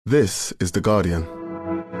This is The Guardian.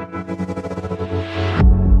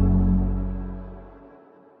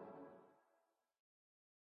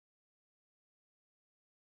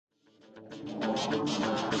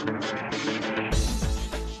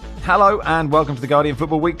 Hello and welcome to the Guardian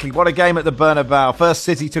Football Weekly. What a game at the Bernabeu. First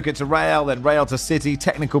City took it to Real, then Real to City.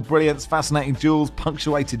 Technical brilliance, fascinating duels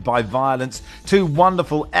punctuated by violence. Two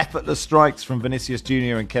wonderful, effortless strikes from Vinicius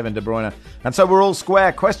Jr. and Kevin De Bruyne. And so we're all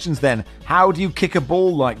square. Questions then. How do you kick a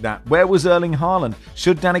ball like that? Where was Erling Haaland?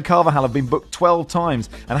 Should Danny Carvajal have been booked 12 times?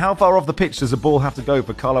 And how far off the pitch does a ball have to go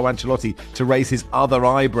for Carlo Ancelotti to raise his other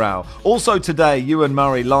eyebrow? Also today, Ewan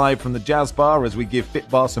Murray live from the Jazz Bar as we give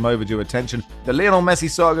Fitbar some overdue attention. The Lionel Messi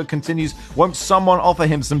saga continues. Won't someone offer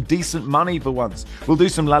him some decent money for once? We'll do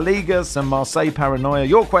some La Liga, some Marseille paranoia,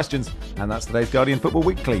 your questions, and that's today's Guardian Football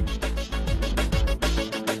Weekly.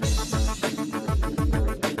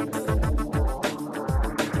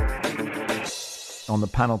 On the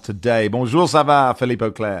panel today, bonjour, ça va, Philippe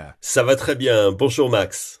Auclair? Ça va très bien. Bonjour,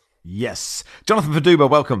 Max. Yes. Jonathan Fadugba,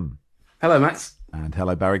 welcome. Hello, Max. And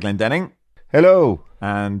hello, Barry Glendenning. Hello.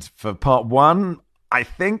 And for part one, I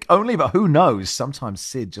think only, but who knows? Sometimes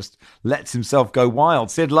Sid just lets himself go wild.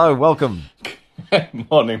 Sid Lowe, welcome. Good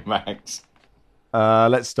morning, Max.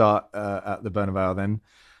 Let's start at the Bernabeu then.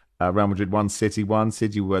 Real Madrid 1, City 1.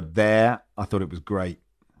 Sid, you were there. I thought it was great.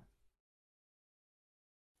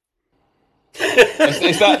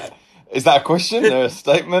 Is that a question? A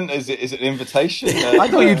statement? Is it an invitation? I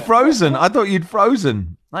thought you'd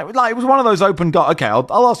frozen. Like it was one of those open goals. Okay,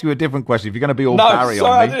 I'll ask you a different question if you're going to be all Barry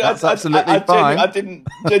on me. That's absolutely fine. I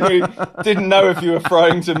genuinely didn't know if you were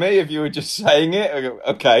throwing to me, if you were just saying it.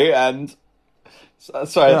 Okay, and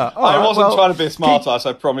sorry, yeah, I wasn't trying to be a smart ass.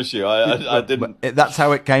 I promise you, I didn't. That's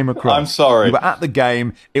how it came across. I'm sorry. You were at the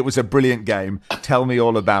game. It was a brilliant game. Tell me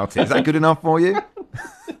all about it. Is that good enough for you?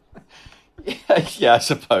 Yeah, I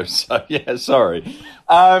suppose so. Yeah, sorry.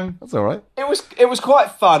 That's all right. It was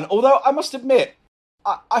quite fun. Although I must admit,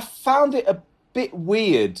 I found it a bit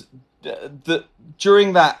weird that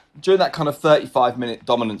during that kind of 35-minute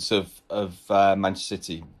dominance of Manchester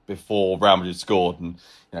City before Real Madrid scored, and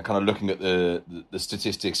kind of looking at the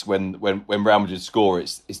statistics when Real Madrid score,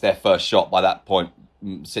 it's their first shot. By that point,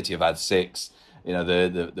 City have had 6.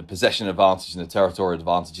 The possession advantage and the territorial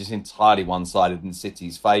advantage is entirely one-sided in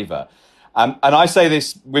City's favour. And I say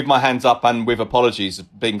this with my hands up and with apologies,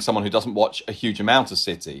 being someone who doesn't watch a huge amount of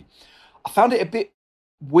City. I found it a bit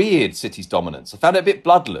weird, City's dominance. I found it a bit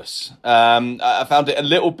bloodless. I found it a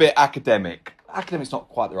little bit academic. Academic's not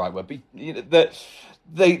quite the right word, but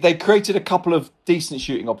they created a couple of decent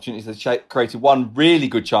shooting opportunities. They created one really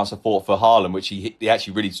good chance for Haaland, which he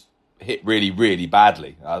actually really hit really, really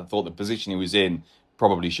badly. I thought the position he was in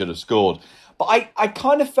probably should have scored. But I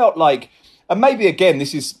kind of felt like, and maybe again,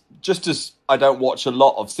 this is just as I don't watch a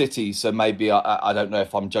lot of City, so maybe I don't know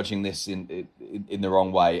if I'm judging this in the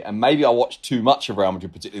wrong way. And maybe I watched too much of Real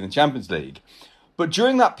Madrid, particularly in the Champions League. But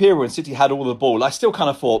during that period when City had all the ball, I still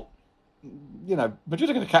kind of thought, Madrid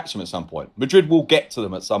are going to catch them at some point. Madrid will get to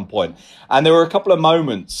them at some point. And there were a couple of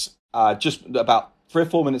moments, just about 3 or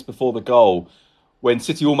 4 minutes before the goal, when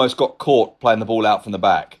City almost got caught playing the ball out from the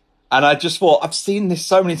back. And I just thought, I've seen this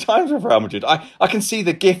so many times with Real Madrid. I can see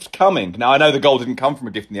the gift coming. Now, I know the goal didn't come from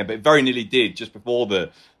a gift in the end, but it very nearly did just before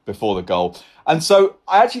the goal. And so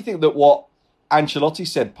I actually think that what Ancelotti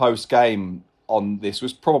said post-game on this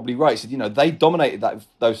was probably right. He said, they dominated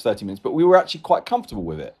those 30 minutes, but we were actually quite comfortable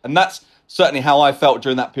with it. And that's certainly how I felt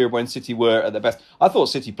during that period when City were at their best. I thought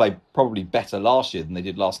City played probably better last year than they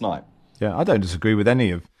did last night. Yeah, I don't disagree with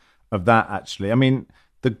any of that, actually. I mean,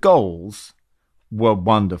 the goals were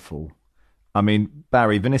wonderful. I mean,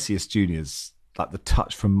 Barry, Vinicius Jr.'s, like the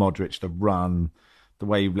touch from Modric, the run, the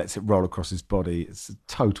way he lets it roll across his body, it's a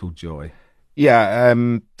total joy. Yeah,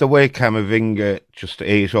 the way Camavinga just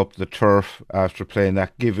ate up the turf after playing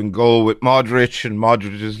that give and go with Modric, and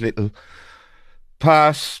Modric's little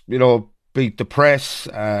pass, beat the press.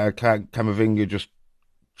 Camavinga just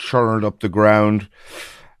churned up the ground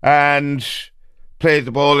and played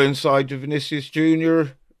the ball inside to Vinicius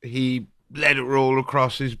Jr. He let it roll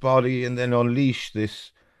across his body and then unleash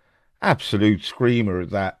this absolute screamer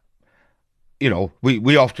that,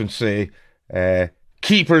 we often say,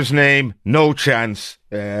 keeper's name, no chance.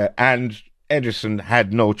 And Ederson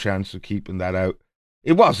had no chance of keeping that out.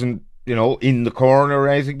 It wasn't, in the corner or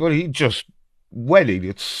anything, but he just wellied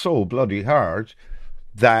it so bloody hard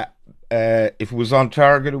that if it was on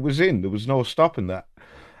target, it was in. There was no stopping that.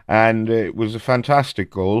 And it was a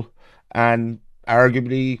fantastic goal and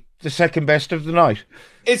arguably the second best of the night.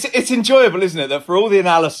 It's enjoyable, isn't it, that for all the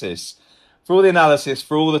analysis, for all the analysis,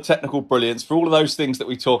 for all the technical brilliance, for all of those things that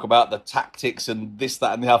we talk about, the tactics and this,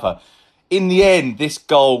 that, and the other. In the end, this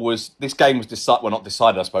game was decided. Well, not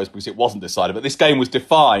decided, I suppose, because it wasn't decided. But this game was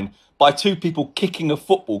defined by two people kicking a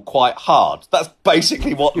football quite hard. That's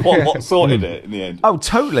basically what sorted it in the end. Oh,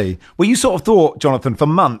 totally. Well, you sort of thought, Jonathan, for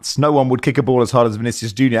months, no one would kick a ball as hard as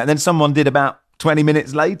Vinicius Junior, and then someone did about 20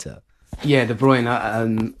 minutes later. Yeah, De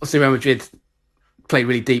Bruyne. Obviously, Real Madrid played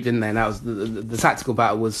really deep, didn't they? And that was the tactical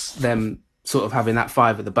battle was them sort of having that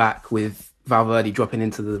five at the back with Valverde dropping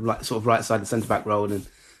into the right side of the centre back role, and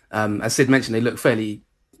as Sid mentioned, they looked fairly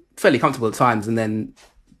comfortable at times, and then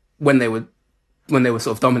when they were sort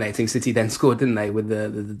of dominating, City then scored, didn't they, with the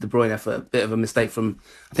De Bruyne effort? A bit of a mistake from,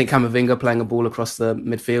 I think, Camavinga playing a ball across the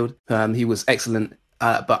midfield. He was excellent,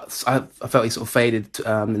 but I felt he sort of faded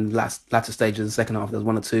in the latter stage of the second half. There was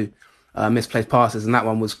one or two misplaced passes, and that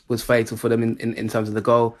one was fatal for them in terms of the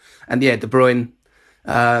goal. And yeah, De Bruyne,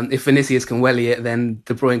 if Vinicius can welly it, then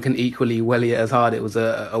De Bruyne can equally welly it as hard. It was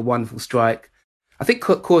a wonderful strike. I think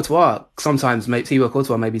Courtois sometimes, Thibaut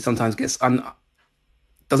Courtois maybe sometimes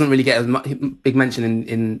doesn't really get as much big mention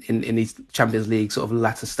in these Champions League sort of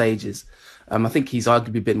latter stages. I think he's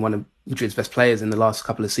arguably been one of Madrid's best players in the last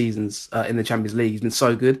couple of seasons in the Champions League. He's been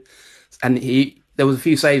so good, and there was a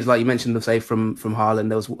few saves, like you mentioned, the save from Haaland.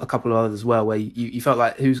 There was a couple of others as well where you felt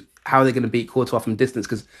like how are they going to beat Courtois from distance,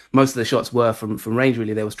 because most of the shots were from range.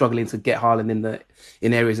 Really, they were struggling to get Haaland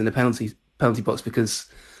in areas in the penalty box because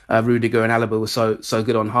Rudiger and Alaba were so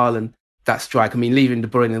good on Haaland. That strike, I mean, leaving De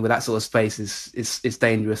Bruyne with that sort of space is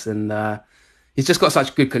dangerous, and he's just got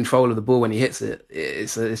such good control of the ball when he hits it.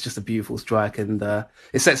 It's just a beautiful strike, and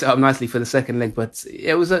it sets it up nicely for the second leg. But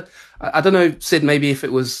it was I don't know, Sid, maybe if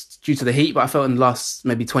it was due to the heat, but I felt in the last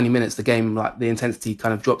maybe 20 minutes the game, like the intensity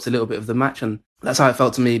kind of dropped a little bit of the match, and that's how it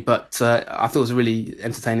felt to me. But I thought it was a really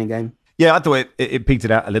entertaining game. Yeah, I thought it peaked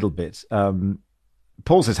it out a little bit.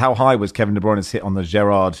 Paul says, how high was Kevin De Bruyne's hit on the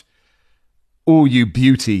Gerrard all you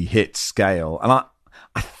beauty hit scale? And I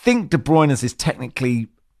think De Bruyne's is technically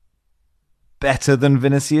better than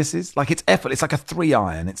Vinicius's. Like, it's effort. It's like a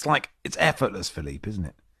 3-iron. It's effortless, Philippe, isn't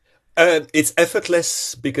it? It's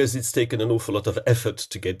effortless because it's taken an awful lot of effort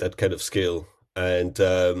to get that kind of skill. And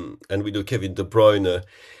we know Kevin De Bruyne,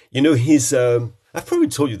 he's, I've probably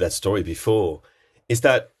told you that story before, is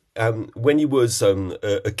that when he was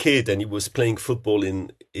a kid and he was playing football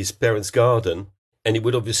in his parents' garden, and he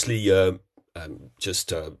would obviously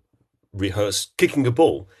just rehearse kicking a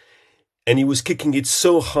ball, and he was kicking it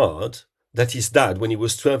so hard that his dad, when he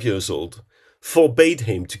was 12 years old, forbade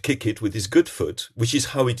him to kick it with his good foot, which is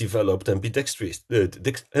how he developed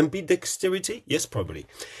ambidexterity. Yes, probably.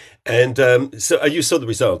 And so you saw the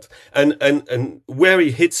result. And where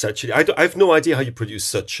he hits, actually, I have no idea how you produce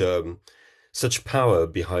such power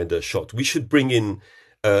behind a shot. We should bring in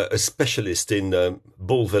a specialist in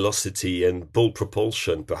ball velocity and ball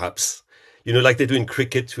propulsion, perhaps. Like they do in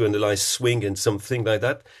cricket to analyze swing and something like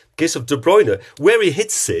that. In case of De Bruyne, where he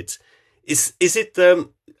hits it, is it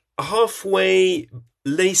halfway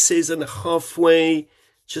laces and halfway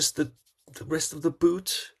just the rest of the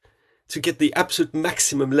boot to get the absolute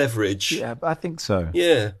maximum leverage? Yeah, I think so.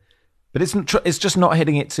 Yeah. But it's just not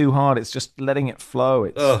hitting it too hard. It's just letting it flow.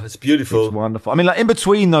 It's beautiful. It's wonderful. I mean, like, in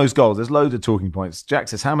between those goals, there's loads of talking points. Jack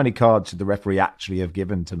says, how many cards should the referee actually have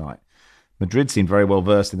given tonight? Madrid seemed very well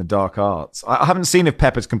versed in the dark arts. I haven't seen if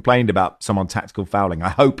Pep has complained about someone tactical fouling. I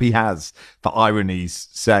hope he has, for irony's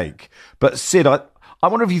sake. But Sid, I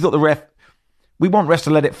wonder if you thought we want refs to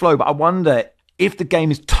let it flow, but I wonder if the game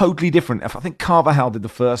is totally different. If I think Carvajal did the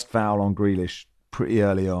first foul on Grealish pretty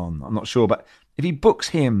early on. I'm not sure, but if he books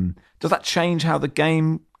him, does that change how the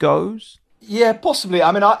game goes? Yeah, possibly.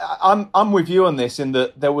 I mean, I'm with you on this in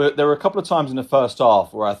that there were a couple of times in the first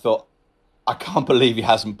half where I thought, I can't believe he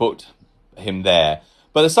hasn't booked him there.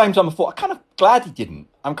 But at the same time, I thought, I'm kind of glad he didn't.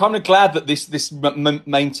 I'm kind of glad that this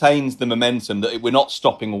maintains the momentum, that we're not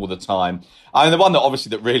stopping all the time. I mean, the one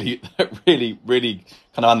that really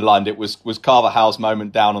kind of underlined it was Carvajal's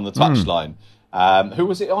moment down on the touchline. Who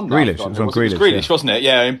was it on? Grealish. It was on Grealish. It was Grealish, wasn't it?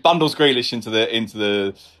 Yeah, and bundles Grealish into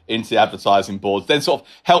the advertising boards, then sort of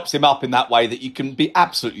helps him up in that way that you can be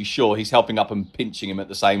absolutely sure he's helping up and pinching him at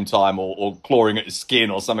the same time, or clawing at his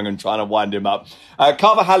skin or something and trying to wind him up.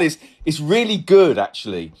 Carvajal is really good,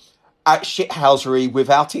 actually, at shithousery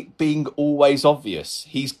without it being always obvious.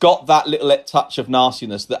 He's got that little touch of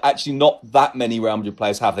nastiness that actually not that many Real Madrid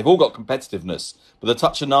players have. They've all got competitiveness, but the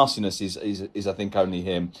touch of nastiness is I think only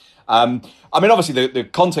him. I mean, obviously the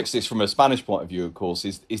context is from a Spanish point of view, of course,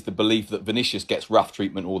 is the belief that Vinicius gets rough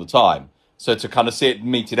treatment all the time. So to kind of see it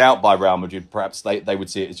meted out by Real Madrid, perhaps they would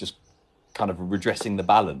see it as just kind of redressing the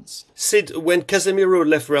balance. Sid, when Casemiro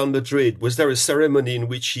left Real Madrid, was there a ceremony in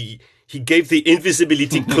which he gave the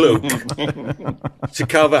invisibility cloak to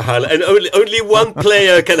Carvajal, and only one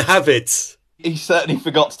player can have it? He certainly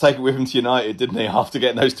forgot to take it with him to United, didn't he, after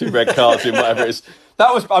getting those 2 red cards in whatever it is.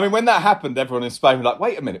 That was, I mean, when that happened, everyone in Spain was like,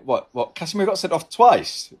 wait a minute, what? Casemiro got sent off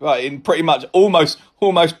twice, right, in pretty much almost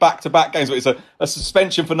back-to-back games. It's a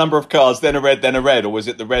suspension for number of cards, then a red, or was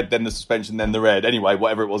it the red, then the suspension, then the red? Anyway,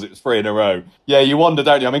 whatever it was 3 in a row. Yeah, you wonder,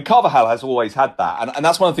 don't you? I mean, Carvajal has always had that, and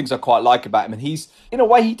that's one of the things I quite like about him. And he's, in a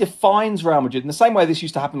way, he defines Real Madrid in the same way this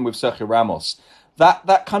used to happen with Sergio Ramos.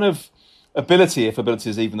 That kind of ability, if ability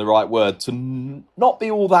is even the right word, to not be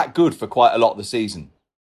all that good for quite a lot of the season.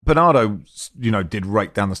 Bernardo, did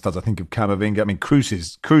rake down the studs, I think, of Camavinga. I mean,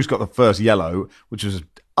 Cruz got the first yellow, which was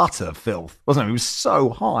utter filth, wasn't it? It was so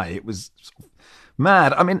high. It was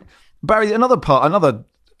mad. I mean, Barry, another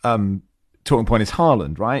talking point is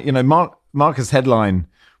Haaland, right? Marca's headline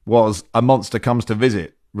was "A monster comes to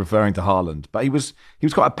visit," referring to Haaland, but he was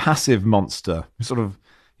quite a passive monster.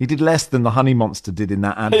 He did less than the Honey Monster did in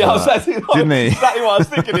that advert, didn't he? Exactly what I was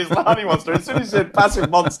thinking. It's the Honey Monster. As soon as you said passive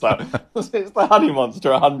monster, it's the Honey Monster,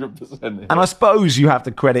 100%. And I suppose you have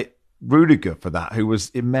to credit Rudiger for that, who was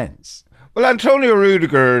immense. Well, Antonio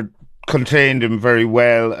Rudiger contained him very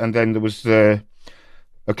well, and then there was the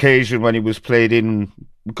occasion when he was played in.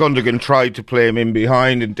 Gundogan tried to play him in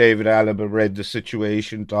behind, and David Alaba read the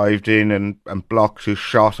situation, dived in and blocked his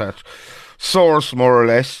shot at source, more or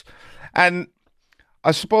less. And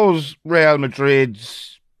I suppose Real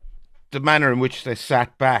Madrid's, the manner in which they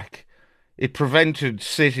sat back, it prevented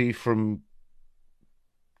City from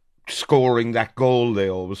scoring that goal they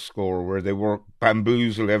always score, where they work,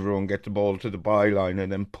 bamboozle everyone, get the ball to the byline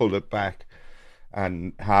and then pull it back,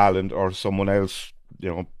 and Haaland or someone else,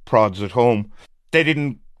 prods it home. They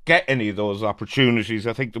didn't get any of those opportunities.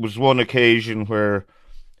 I think there was one occasion where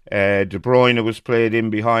De Bruyne was played in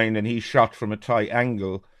behind and he shot from a tight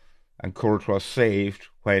angle, and Courtois saved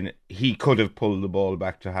when he could have pulled the ball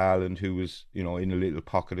back to Haaland, who was, in a little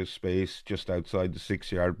pocket of space just outside the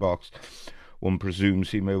 6-yard box. One presumes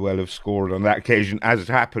he may well have scored on that occasion. As it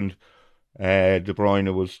happened, De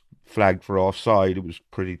Bruyne was flagged for offside. It was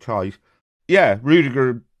pretty tight. Yeah,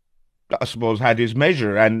 Rudiger, I suppose, had his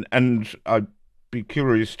measure, and I'd be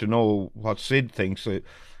curious to know what Sid thinks.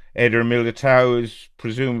 Eder Militao is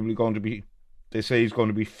presumably going to be, they say he's going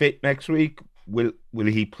to be fit next week. Will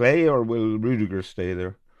he play, or will Rudiger stay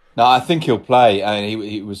there? No, I think he'll play. I mean,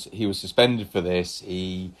 he was suspended for this.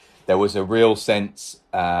 There was a real sense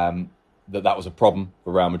that was a problem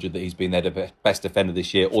for Real Madrid, that he's been their best defender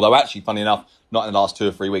this year. Although actually, funny enough, not in the last 2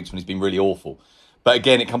 or 3 weeks when he's been really awful. But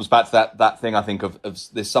again, it comes back to that thing, I think, of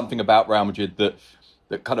there's something about Real Madrid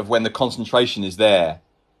that kind of, when the concentration is there,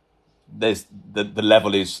 there's the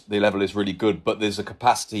level is really good, but there's a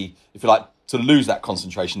capacity, if you like, to lose that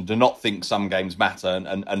concentration, to not think some games matter,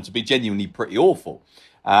 and to be genuinely pretty awful.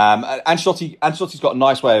 Ancelotti's got a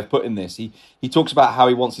nice way of putting this. He talks about how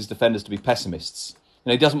he wants his defenders to be pessimists.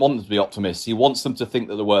 He doesn't want them to be optimists. He wants them to think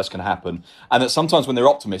that the worst can happen, and that sometimes when they're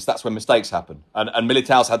optimists, that's when mistakes happen. And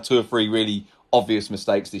Militao's had 2 or 3 really obvious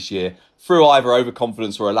mistakes this year through either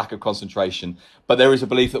overconfidence or a lack of concentration. But there is a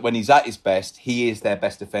belief that when he's at his best, he is their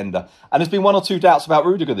best defender. And there's been 1 or 2 doubts about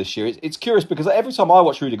Rudiger this year. It's curious because every time I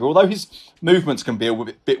watch Rudiger, although his movements can be a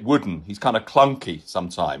bit wooden, he's kind of clunky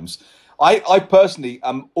sometimes. I personally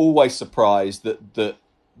am always surprised that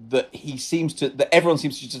everyone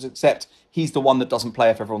seems to just accept he's the one that doesn't play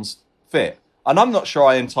if everyone's fit. And I'm not sure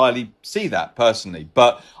I entirely see that personally,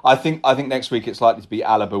 but I think next week it's likely to be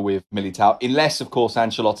Alaba with Militao, unless, of course,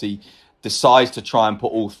 Ancelotti decides to try and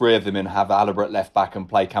put all 3 of them in, have Alaba at left back and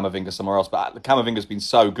play Camavinga somewhere else. But Camavinga's been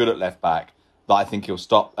so good at left back that I think he'll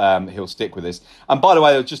stick with this. And by the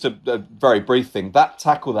way, just a very brief thing, that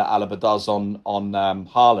tackle that Alaba does on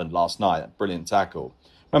Haaland last night, that brilliant tackle.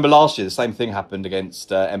 Remember last year, the same thing happened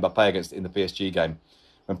against Mbappe in the PSG game.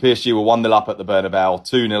 When PSG were 1-0 up at the Bernabeu,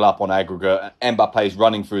 2-0 up on aggregate, and Mbappe's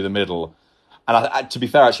running through the middle. And to be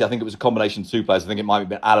fair, actually, I think it was a combination of 2 players. I think it might have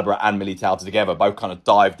been Alaba and Militao together, both kind of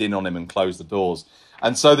dived in on him and closed the doors.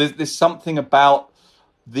 And so there's something about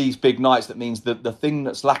these big nights that means that the thing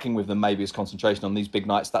that's lacking with them maybe is concentration. On these big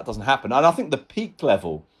nights, that doesn't happen. And I think the peak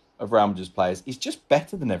level of Real Madrid's players is just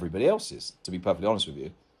better than everybody else's, to be perfectly honest with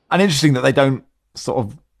you. And interesting that they don't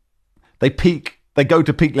they go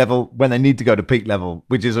to peak level when they need to go to peak level,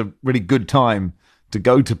 which is a really good time to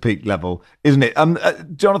go to peak level, isn't it?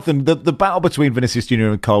 Jonathan, the battle between Vinicius Jr.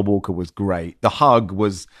 and Kyle Walker was great. The hug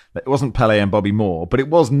it wasn't Pele and Bobby Moore, but it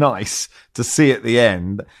was nice to see at the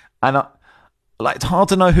end. And it's hard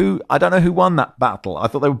to know I don't know who won that battle. I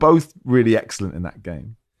thought they were both really excellent in that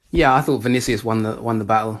game. Yeah, I thought Vinicius won the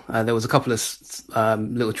battle. There was a couple of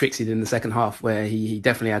little tricks he did in the second half where he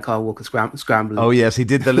definitely had Kyle Walker scrambling. Oh yes, he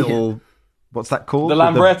did the little what's that called? The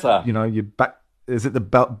Lambretta. You back. Is it the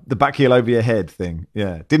back heel over your head thing?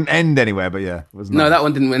 Yeah, didn't end anywhere, but yeah, it was nice. No, that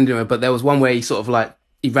one didn't end anywhere. But there was one where he sort of like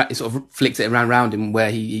he sort of flicked it around him,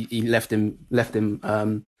 where he left him with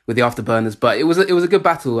the afterburners. But it was a good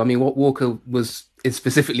battle. I mean, Walker is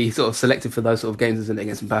specifically sort of selected for those sort of games, isn't it,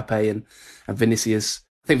 against Mbappe and Vinicius.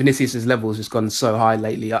 I think Vinicius' level has just gone so high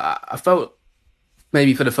lately. I felt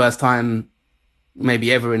maybe for the first time,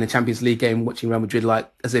 maybe ever in a Champions League game, watching Real Madrid,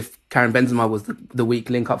 like as if Karim Benzema was the weak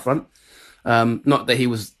link up front. Not that he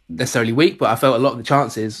was necessarily weak, but I felt a lot of the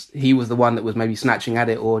chances he was the one that was maybe snatching at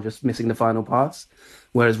it or just missing the final pass.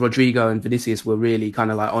 Whereas Rodrigo and Vinicius were really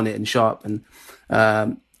kind of like on it and sharp. And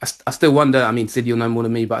I still wonder. I mean, Sid, you'll know more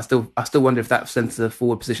than me, but I still wonder if that centre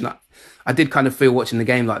forward position. I did kind of feel watching the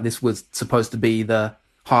game like this was supposed to be the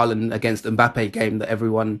Haaland against Mbappe game that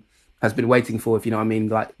everyone has been waiting for, if you know what I mean.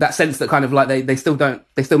 Like that sense that kind of like they still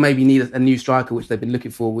maybe need a new striker, which they've been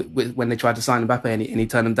looking for when they tried to sign Mbappe and he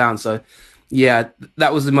turned them down. So yeah,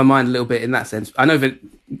 that was in my mind a little bit in that sense. I know that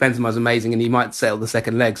Benzema's amazing and he might settle the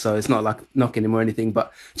second leg, so it's not like knocking him or anything,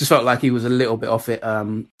 but just felt like he was a little bit off it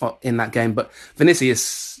in that game. But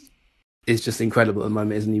Vinicius is just incredible at the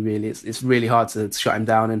moment, isn't he? Really, it's really hard to shut him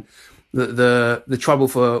down. And the trouble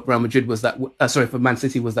for Real Madrid was that for Man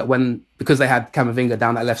City was that because they had Camavinga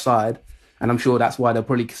down that left side, and I'm sure that's why they'll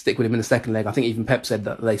probably stick with him in the second leg. I think even Pep said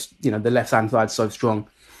that the left hand side's so strong.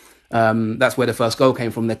 That's where the first goal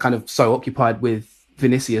came from. They're kind of so occupied with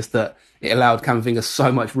Vinicius that it allowed Camavinga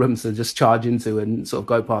so much room to just charge into and sort of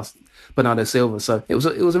go past Bernardo Silva. So it was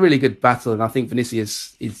a really good battle, and I think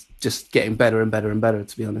Vinicius is just getting better and better and better,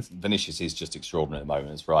 to be honest. Vinicius is just extraordinary at the moment,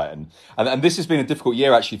 that's right. And this has been a difficult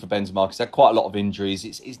year actually for Benzema because he's had quite a lot of injuries.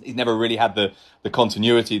 He's never really had the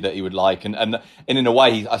continuity that he would like. And in a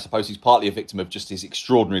way, I suppose he's partly a victim of just his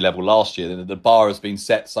extraordinary level last year. The bar has been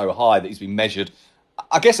set so high that he's been measured,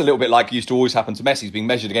 I guess a little bit like used to always happen to Messi. He's being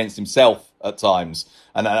measured against himself at times.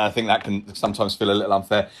 And I think that can sometimes feel a little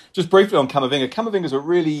unfair. Just briefly on Camavinga. Camavinga's a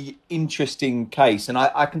really interesting case. And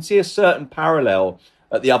I can see a certain parallel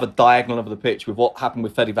at the other diagonal of the pitch with what happened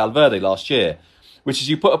with Fede Valverde last year, which is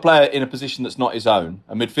you put a player in a position that's not his own,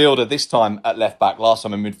 a midfielder this time at left back, last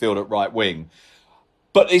time a midfielder at right wing.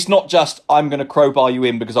 But it's not just, I'm going to crowbar you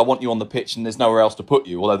in because I want you on the pitch and there's nowhere else to put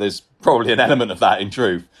you, although there's probably an element of that in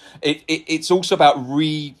truth. It's also about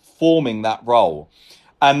reforming that role.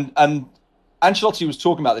 And Ancelotti was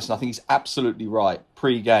talking about this, and I think he's absolutely right,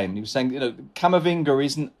 pre-game. He was saying, Camavinga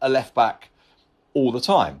isn't a left-back all the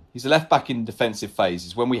time. He's a left-back in defensive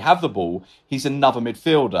phases. When we have the ball, he's another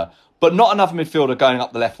midfielder, but not another midfielder going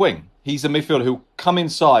up the left wing. He's a midfielder who'll come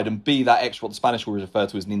inside and be that extra, what the Spanish will refer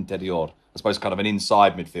to as an interior. I suppose kind of an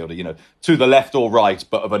inside midfielder, to the left or right,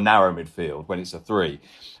 but of a narrow midfield when it's a three.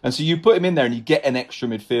 And so you put him in there and you get an extra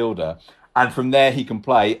midfielder, and from there he can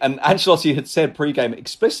play. And Ancelotti had said pre-game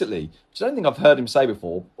explicitly, which I don't think I've heard him say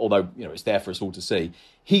before, although, it's there for us all to see,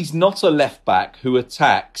 he's not a left-back who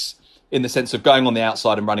attacks in the sense of going on the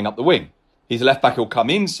outside and running up the wing. He's a left-back who'll come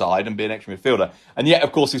inside and be an extra midfielder. And yet,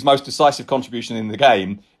 of course, his most decisive contribution in the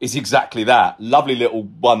game is exactly that. Lovely little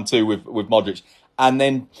 1-2 with Modric. And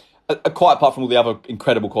then, quite apart from all the other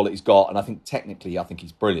incredible qualities he's got, and I think technically,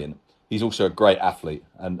 he's brilliant. He's also a great athlete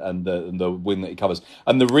and the wing that he covers.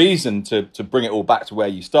 And the reason, to bring it all back to where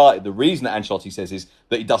you started, the reason that Ancelotti says is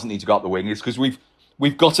that he doesn't need to go up the wing is because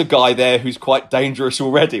we've got a guy there who's quite dangerous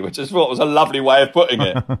already, which I thought was a lovely way of putting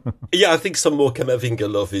it. Yeah, I think some more Camavinga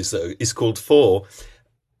love is called for.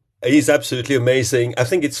 He's absolutely amazing. I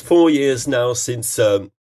think it's 4 years now since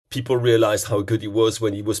people realized how good he was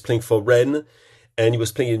when he was playing for Rennes, and he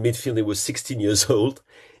was playing in midfield. He was 16 years old,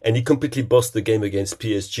 and he completely bossed the game against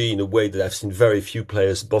PSG in a way that I've seen very few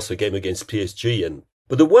players boss a game against PSG.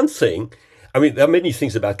 But the one thing, there are many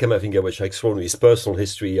things about Camavinga which are extraordinary. His personal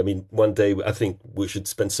history. One day I think we should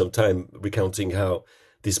spend some time recounting how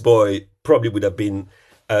this boy probably would have been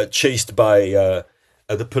chased by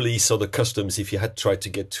the police or the customs if he had tried to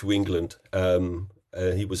get to England.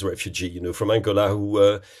 He was a refugee, from Angola,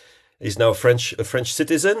 who is now a French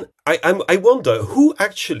citizen. I wonder who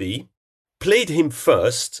actually played him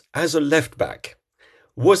first as a left back.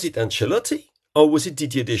 Was it Ancelotti or was it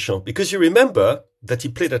Didier Deschamps? Because you remember that he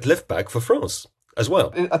played at left back for France as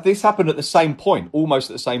well. This happened at the same point, almost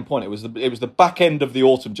at the same point. It was the back end of the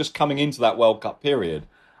autumn, just coming into that World Cup period.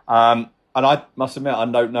 And I must admit, I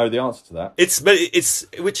don't know the answer to that.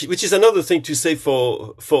 Which is another thing to say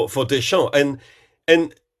for Deschamps,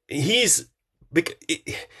 and is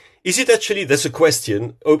it actually, that's a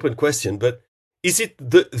question, open question, but is it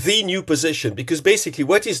the new position? Because basically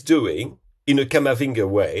what he's doing in a Camavinga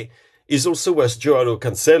way is also what Joao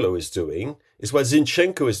Cancelo is doing, is what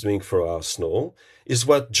Zinchenko is doing for Arsenal, is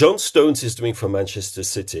what John Stones is doing for Manchester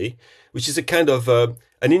City, which is a kind of an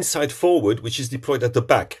inside forward which is deployed at the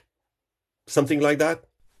back. Something like that?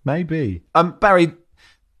 Maybe. Barry,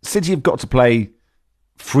 City have got to play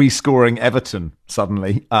free-scoring Everton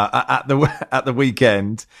suddenly at the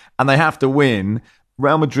weekend, and they have to win.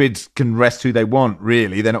 Real Madrid can rest who they want,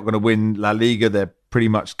 really. They're not going to win La Liga. They're pretty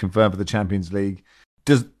much confirmed for the Champions League.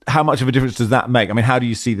 How much of a difference does that make? I mean, how do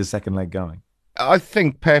you see the second leg going? I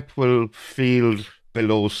think Pep will field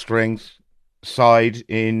below strength side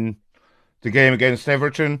in the game against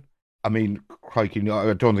Everton. I mean, crikey,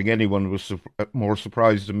 I don't think anyone was more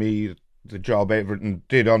surprised than me the job Everton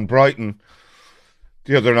did on Brighton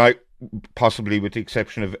the other night, possibly with the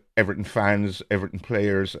exception of Everton fans, Everton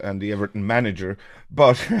players and the Everton manager.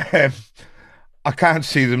 But I can't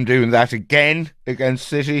see them doing that again against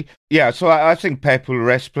City. Yeah, so I think Pep will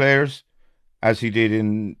rest players, as he did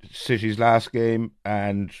in City's last game,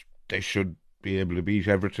 and they should be able to beat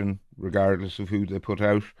Everton, regardless of who they put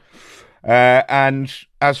out. And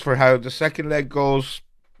as for how the second leg goes,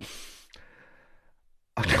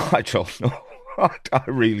 I don't know. I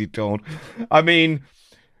really don't. I mean,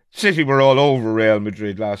 City were all over Real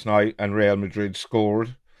Madrid last night, and Real Madrid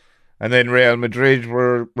scored. And then Real Madrid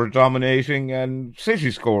were dominating, and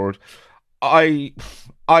City scored. I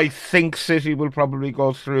think City will probably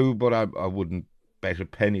go through, but I wouldn't bet a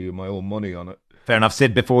penny of my own money on it. Fair enough.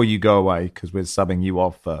 Sid, before you go away, because we're subbing you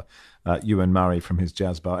off for Ewan Murray from his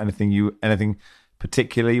jazz bar, anything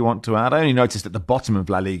particular you want to add? I only noticed that the bottom of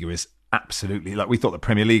La Liga is absolutely, like, we thought the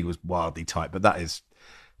Premier League was wildly tight, but that is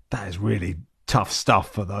really tough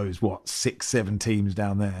stuff for those 6-7 teams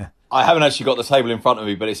down there. I haven't actually got the table in front of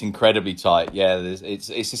me, but it's incredibly tight. Yeah, it's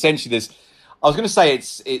essentially this. I was going to say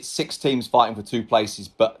it's 6 teams fighting for 2 places,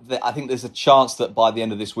 but I think there's a chance that by the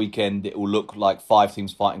end of this weekend it will look like 5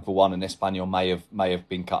 teams fighting for 1, and Espanyol may have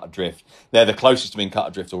been cut adrift. They're the closest to being cut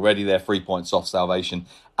adrift already. They're 3 points off salvation,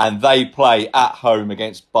 and they play at home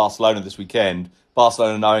against Barcelona this weekend.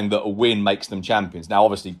 Barcelona knowing that a win makes them champions. Now,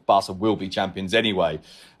 obviously, Barca will be champions anyway,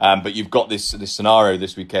 but you've got this scenario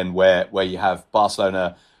this weekend where you have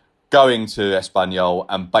Barcelona going to Espanyol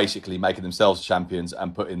and basically making themselves champions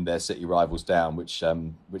and putting their City rivals down, which I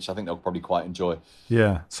think they'll probably quite enjoy.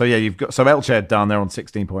 Yeah. So you've got Elche down there on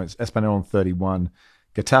 16 points, Espanyol on 31,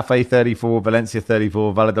 Getafe 34, Valencia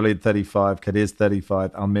 34, Valladolid 35, Cadiz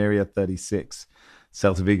 35, Almeria 36.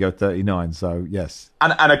 Celta Vigo 39. So yes,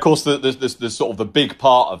 and of course the sort of the big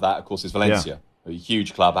part of that, of course, is Valencia, a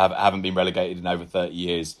huge club, haven't been relegated in over 30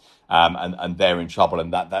 years, and they're in trouble,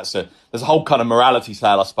 and there's a whole kind of morality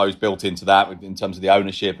tale, I suppose, built into that in terms of the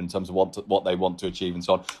ownership, in terms of what they want to achieve and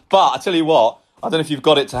so on. But I tell you what, I don't know if you've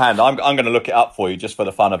got it to hand. I'm going to look it up for you just for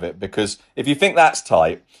the fun of it, because if you think that's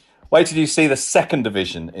tight, wait till you see the second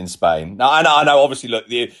division in Spain. Now, I know, obviously, look,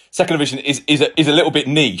 the second division is a little bit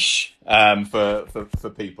niche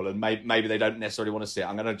for people, and maybe they don't necessarily want to see it.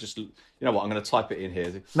 I'm going to just, I'm going to type it in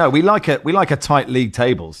here. No, we like a tight league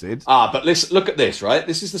table, Sid. But let's look at this, right?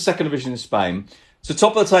 This is the second division in Spain. So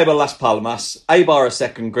top of the table, Las Palmas, Eibar a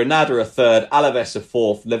second, Granada a third, Alaves a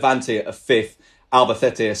fourth, Levante a fifth,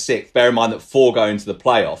 Albacete a sixth. Bear in mind that 4 go into the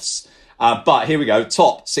playoffs. But here we go.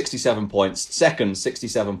 Top, 67 points. Second,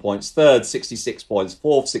 67 points. Third, 66 points.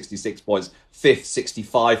 Fourth, 66 points. Fifth,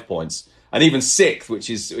 65 points. And even sixth,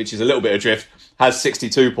 which is a little bit adrift, has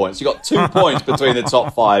 62 points. You've got 2 points between the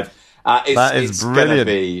top 5. It's brilliant.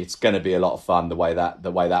 It's going to be a lot of fun the way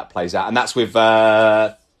that plays out. And that's with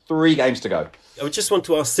 3 games to go. I just want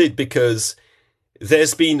to ask Sid, because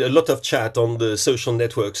there's been a lot of chat on the social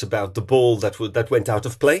networks about the ball that went out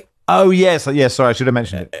of play. Oh, yes. Sorry, I should have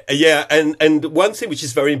mentioned it. Yeah, and one thing which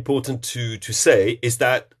is very important to say is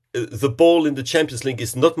that the ball in the Champions League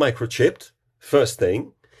is not microchipped, first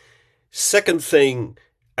thing. Second thing,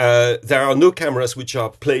 there are no cameras which are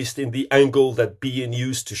placed in the angle that beIN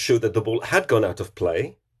used to show that the ball had gone out of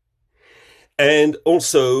play. And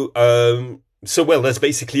also, that's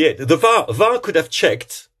basically it. The VAR could have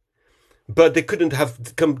checked, but they couldn't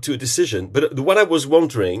have come to a decision. But what I was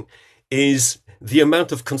wondering is the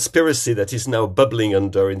amount of conspiracy that is now bubbling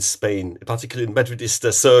under in Spain, particularly in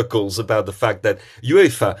Madridista circles, about the fact that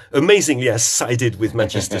UEFA amazingly has sided with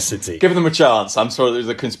Manchester City. Give them a chance. I'm sure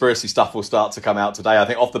the conspiracy stuff will start to come out today. I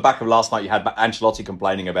think off the back of last night, you had Ancelotti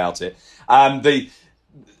complaining about it. The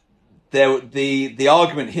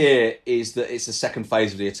argument here is that it's the second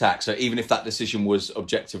phase of the attack. So even if that decision was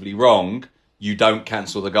objectively wrong, you don't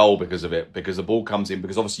cancel the goal because of it, because the ball comes in,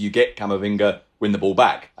 because obviously you get Camavinga, win the ball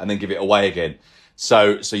back, and then give it away again.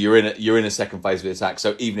 So you're in a second phase of the attack.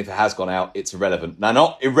 So even if it has gone out, it's irrelevant. Now,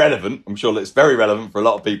 not irrelevant. I'm sure it's very relevant for a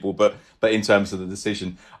lot of people, but in terms of the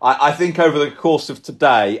decision, I think over the course of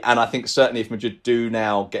today, and I think certainly if Madrid do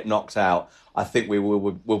now get knocked out, I think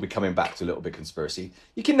we'll be coming back to a little bit conspiracy.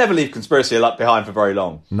 You can never leave conspiracy behind for very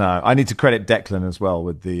long. No, I need to credit Declan as well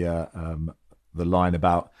with the line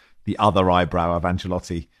about the other eyebrow of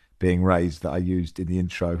Ancelotti being raised that I used in the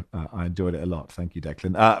intro. I enjoyed it a lot. Thank you,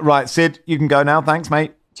 Declan. Right, Sid, you can go now. Thanks,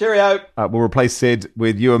 mate. Cheerio. We'll replace Sid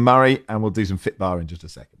with Ewan Murray, and we'll do some Fitbar in just a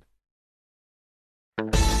second.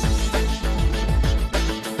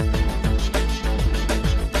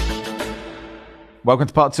 Welcome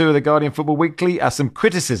to part 2 of the Guardian Football Weekly. Some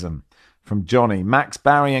criticism from Johnny. Max,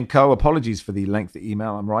 Barry and co. Apologies for the lengthy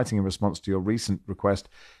email I'm writing in response to your recent request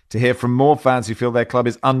to hear from more fans who feel their club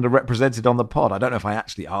is underrepresented on the pod. I don't know if I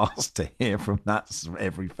actually asked to hear from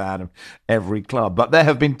every fan of every club, but there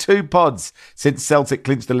have been 2 pods since Celtic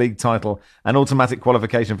clinched the league title and automatic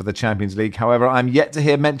qualification for the Champions League. However, I'm yet to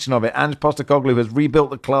hear mention of it. Ange Postecoglou has rebuilt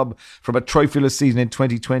the club from a trophyless season in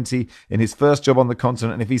 2020 in his first job on the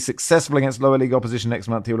continent, and if he's successful against lower league opposition next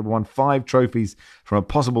month, he will have won 5 trophies from a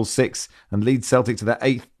possible 6 and lead Celtic to their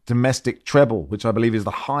 8th domestic treble, which I believe is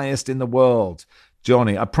the highest in the world.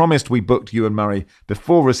 Johnny, I promised we booked Ewan Murray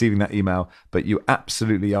before receiving that email, but you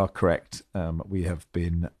absolutely are correct. Our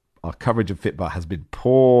coverage of Fitbar has been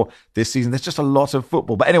poor this season. There's just a lot of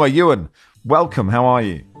football. But anyway, Ewan, welcome. How are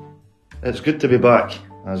you? It's good to be back,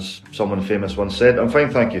 as someone famous once said. I'm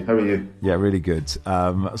fine, thank you. How are you? Yeah, really good.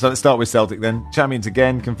 So let's start with Celtic then. Champions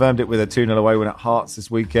again, confirmed it with a 2-0 away win at Hearts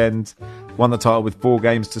this weekend. Won the title with 4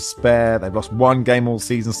 games to spare. They've lost 1 game all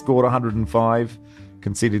season, scored 105.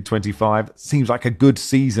 Conceded 25. Seems like a good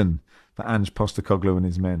season for Ange Postecoglou and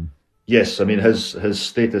his men. Yes, I mean his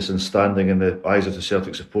status and standing in the eyes of the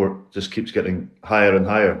Celtic support just keeps getting higher and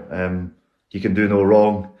higher. He can do no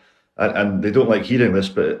wrong, and they don't like hearing this,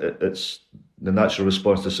 but it's the natural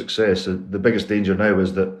response to success. The biggest danger now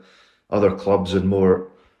is that other clubs in more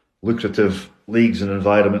lucrative leagues and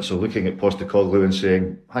environments are looking at Postecoglou and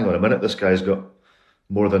saying, "Hang on a minute, this guy's got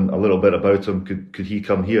more than a little bit about him. Could he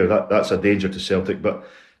come here?" That's a danger to Celtic. But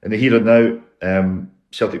in the here and now,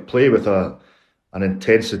 Celtic play with an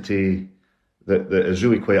intensity that is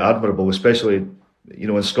really quite admirable, especially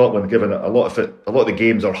in Scotland. Given a lot of the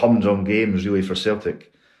games are humdrum games really for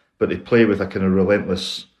Celtic, but they play with a kind of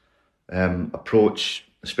relentless approach,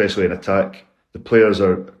 especially in attack. The players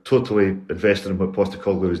are totally invested in what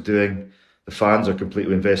Postecoglou is doing. The fans are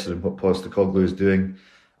completely invested in what Postecoglou is doing.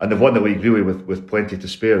 And they've won the league really with plenty to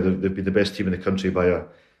spare. They've been the best team in the country by a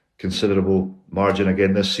considerable margin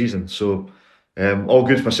again this season. So all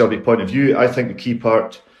good from a Celtic point of view. I think the key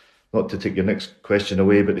part, not to take your next question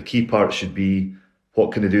away, but the key part should be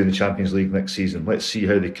what can they do in the Champions League next season. Let's see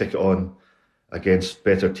how they kick it on against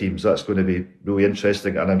better teams. That's going to be really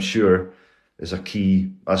interesting, and I'm sure is a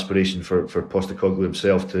key aspiration for Postecoglou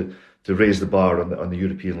himself to raise the bar on the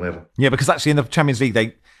European level. Yeah, because actually in the Champions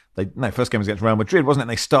League, first game was against Real Madrid, wasn't it? And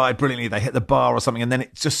they started brilliantly, they hit the bar or something, and then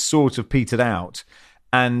it just sort of petered out.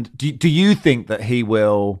 And do you think that he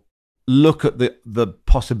will look at the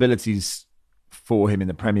possibilities for him in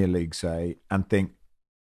the Premier League, say, and think,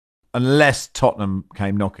 unless Tottenham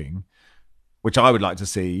came knocking, which I would like to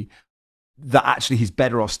see, that actually he's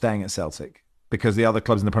better off staying at Celtic because the other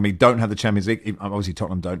clubs in the Premier League don't have the Champions League, obviously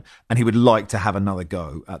Tottenham don't, and he would like to have another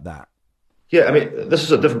go at that? Yeah, I mean, this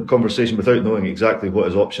is a different conversation without knowing exactly what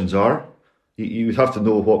his options are. You would have to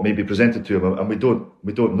know what may be presented to him, and we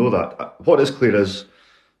don't know that. What is clear is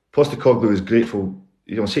Postecoglou is grateful.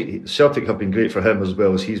 Celtic have been great for him as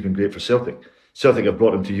well as he's been great for Celtic. Celtic have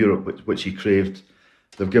brought him to Europe, which he craved.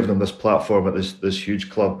 They've given him this platform at this huge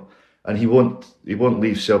club, and he won't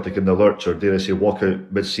leave Celtic in the lurch, or dare I say, walk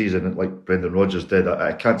out mid-season like Brendan Rodgers did.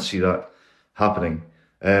 I can't see that happening.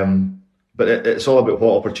 But it's all about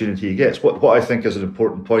what opportunity he gets. What I think is an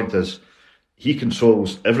important point is he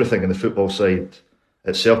controls everything in the football side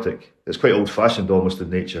at Celtic. It's quite old-fashioned almost in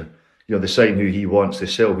nature. They sign who he wants, they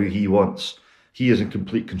sell who he wants. He is in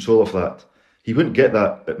complete control of that. He wouldn't get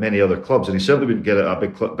that at many other clubs, and he certainly wouldn't get it at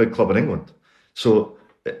a big club in England. So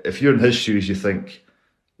if you're in his shoes, you think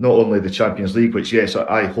not only the Champions League, which yes,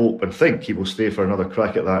 I hope and think he will stay for another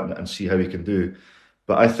crack at that and see how he can do.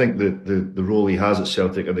 But I think the role he has at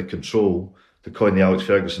Celtic and the control, to coin the Alex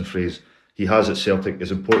Ferguson phrase, he has at Celtic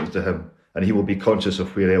is important to him, and he will be conscious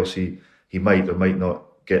of where else he might or might not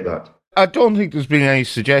get that. I don't think there's been any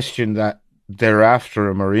suggestion that they're after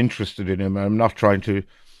him or interested in him. I'm not trying to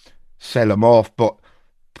sell him off, but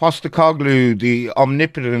Postecoglou, the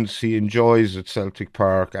omnipotence he enjoys at Celtic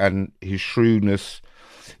Park and his shrewdness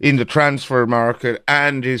in the transfer market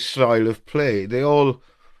and his style of play,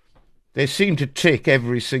 they seem to tick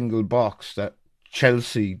every single box that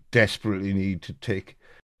Chelsea desperately need to tick.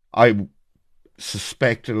 I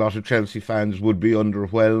suspect a lot of Chelsea fans would be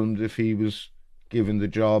underwhelmed if he was given the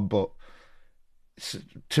job, but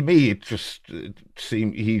to me,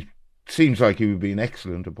 he seems like he would be an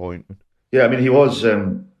excellent appointment. Yeah, I mean, he was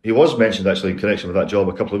mentioned actually in connection with that job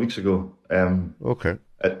a couple of weeks ago. Okay.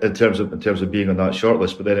 In terms of being on that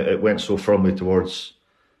shortlist, but then it went so firmly towards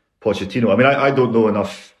Pochettino. I mean, I don't know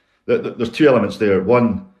enough. There's two elements there.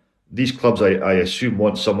 One, these clubs I assume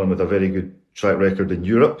want someone with a very good track record in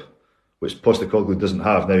Europe, which Postecoglou doesn't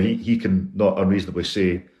have. Now he can not unreasonably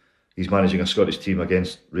say he's managing a Scottish team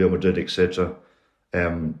against Real Madrid, etc.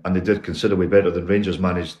 And they did considerably better than Rangers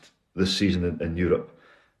managed this season in Europe.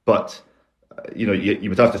 But you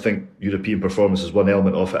would have to think European performance is one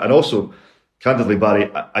element of it. And also, candidly,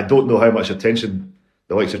 Barry, I don't know how much attention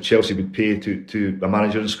the likes of Chelsea would pay to a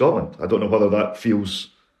manager in Scotland. I don't know whether that feels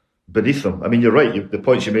beneath them. I mean, you're right. The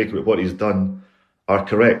points you make about what he's done are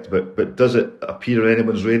correct. But does it appear on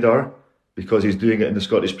anyone's radar because he's doing it in the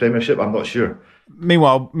Scottish Premiership? I'm not sure.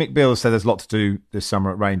 Meanwhile, Mick Beale said there's a lot to do this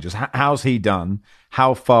summer at Rangers. How's he done?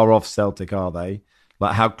 How far off Celtic are they?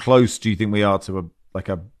 Like, how close do you think we are to a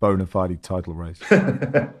bona fide title race?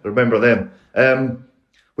 Remember them.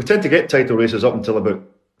 We tend to get title races up until about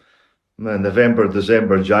November,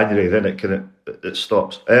 December, January. Then it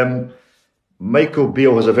stops. Michael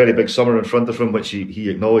Beale has a very big summer in front of him, which he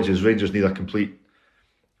acknowledges. Rangers need a complete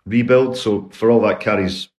rebuild, so for all that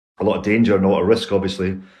carries a lot of danger and a lot of risk.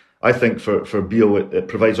 Obviously, I think for Beale it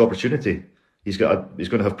provides opportunity. He's going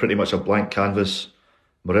to have pretty much a blank canvas.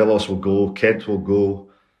 Morelos will go, Kent will go,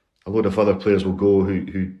 a load of other players will go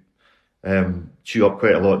who chew up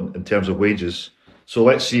quite a lot in terms of wages. So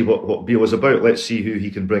let's see what Beale is about. Let's see who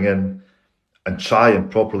he can bring in and try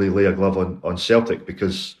and properly lay a glove on Celtic,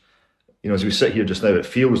 because as we sit here just now, it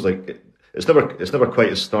feels like it's never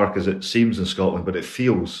quite as stark as it seems in Scotland, but it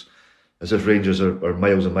feels as if Rangers are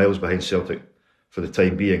miles and miles behind Celtic for the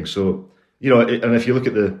time being. So and if you look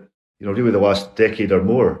at really the last decade or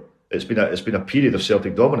more, it's been a period of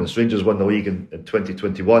Celtic dominance. Rangers won the league in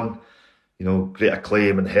 2021, great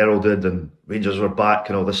acclaim and heralded, and Rangers were back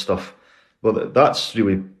and all this stuff. Well, that's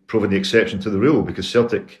really proven the exception to the rule, because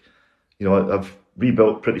Celtic, have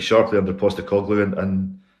rebuilt pretty sharply under Postecoglou,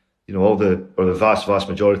 and the vast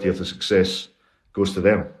majority of the success goes to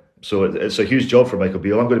them. So it's a huge job for Michael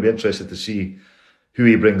Beale. I'm going to be interested to see who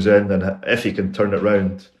he brings in and if he can turn it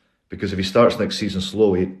round, because if he starts next season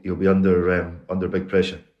slowly, he'll be under big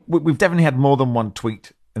pressure. We've definitely had more than one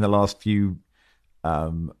tweet in the last few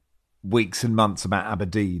weeks and months about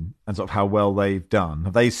Aberdeen and sort of how well they've done.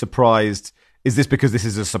 Have they surprised? Is this because this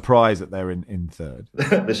is a surprise that they're in third?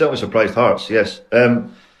 They certainly surprised Hearts, yes. It's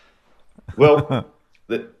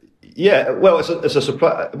a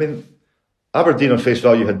surprise. I mean, Aberdeen on face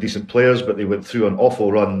value had decent players, but they went through an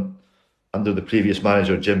awful run under the previous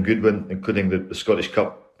manager, Jim Goodwin, including the Scottish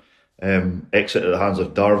Cup exit at the hands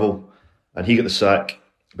of Darvel, and he got the sack.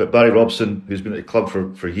 But Barry Robson, who's been at the club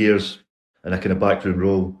for years in a kind of backroom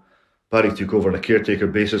role, Barry took over on a caretaker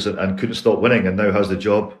basis and couldn't stop winning, and now has the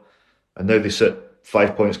job. And now they sit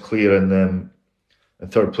 5 points clear in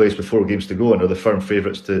third place with 4 games to go, and are the firm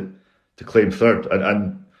favourites to claim third.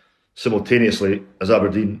 And simultaneously, as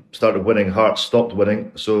Aberdeen started winning, Hearts stopped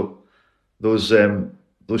winning. So those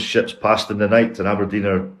ships passed in the night, and Aberdeen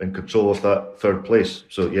are in control of that third place.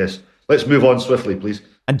 So yes, let's move on swiftly, please.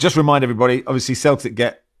 And just remind everybody, obviously Celtic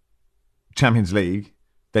get Champions League,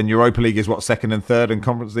 then Europa League is second and third, and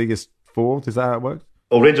Conference League is fourth. Is that how it works?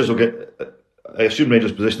 Oh, Rangers will get. I assume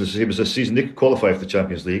Rangers' position is the same as this season. They could qualify for the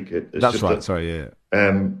Champions League. That's right.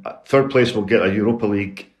 Third place will get a Europa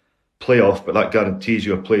League playoff, but that guarantees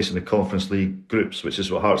you a place in the Conference League groups, which is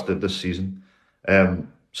what Hearts did this season.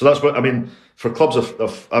 So that's what I mean for clubs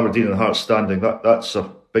of Aberdeen and Hearts standing. That's a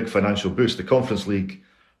big financial boost. The Conference League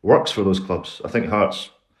works for those clubs. I think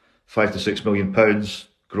Hearts £5 to £6 million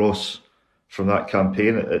gross from that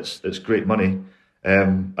campaign. It's great money.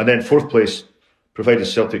 And then fourth place, provided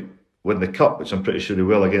Celtic win the cup, which I'm pretty sure they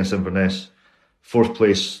will against Inverness. Fourth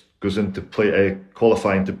place goes into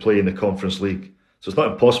qualifying to play in the Conference League. So it's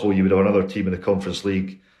not impossible you would have another team in the Conference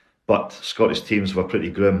League, but Scottish teams have a pretty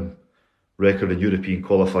grim record in European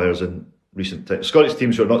qualifiers in recent times. Scottish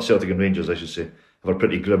teams who are not Celtic and Rangers, I should say, have a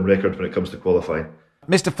pretty grim record when it comes to qualifying.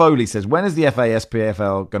 Mr. Foley says, when is the FA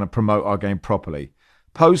SPFL going to promote our game properly?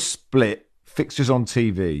 Post-split, fixtures on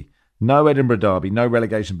TV, no Edinburgh Derby, no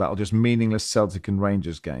relegation battle, just meaningless Celtic and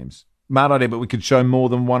Rangers games. mad idea, but we could show more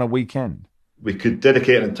than one a weekend. We could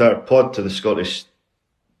dedicate an entire pod to the Scottish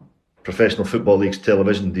Professional Football League's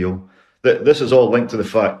television deal. This is all linked to the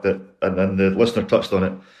fact that, and the listener touched on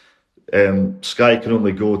it, Sky can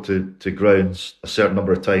only go to grounds a certain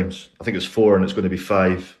number of times. I think it's 4 and it's going to be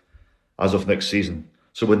 5 as of next season.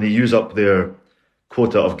 So when they use up their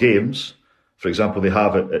quota of games, for example, they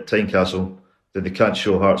have it at Tynecastle, then they can't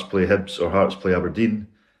show Hearts play Hibs or Hearts play Aberdeen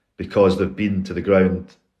because they've been to the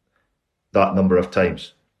ground that number of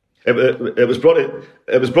times. It was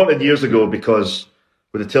brought in years ago because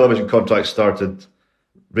when the television contract started,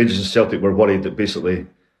 Rangers and Celtic were worried that basically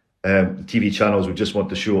the TV channels would just want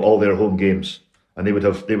to show all their home games, and they would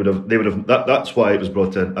have. That's why it was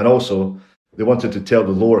brought in, and also they wanted to tell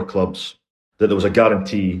the lower clubs that there was a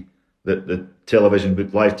guarantee that the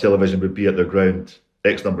live television would be at their ground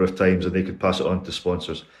X number of times, and they could pass it on to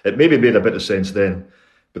sponsors. It maybe made a bit of sense then,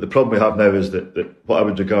 but the problem we have now is that what I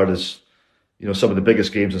would regard as, some of the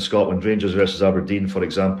biggest games in Scotland, Rangers versus Aberdeen, for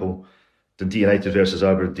example, Dundee United versus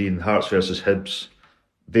Aberdeen, Hearts versus Hibs,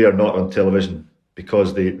 they are not on television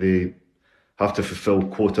because they have to fulfil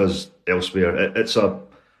quotas elsewhere.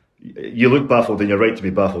 You look baffled, and you're right to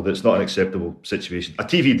be baffled. It's not an acceptable situation. A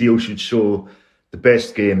TV deal should show the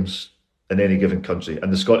best games in any given country,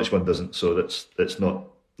 and the Scottish one doesn't, so that's not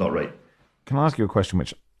right. Can I ask you a question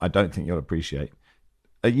which I don't think you'll appreciate?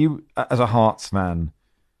 Are you, as a Hearts fan,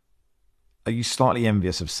 are you slightly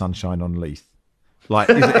envious of Sunshine on Leith? Like,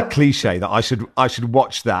 is it a cliche that I should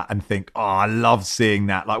watch that and think, oh, I love seeing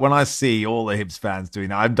that? Like, when I see all the Hibs fans doing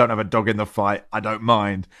that, I don't have a dog in the fight, I don't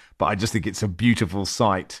mind, but I just think it's a beautiful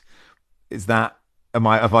sight. Is that, am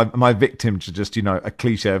I victim to just, a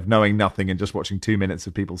cliche of knowing nothing and just watching 2 minutes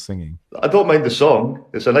of people singing? I don't mind the song.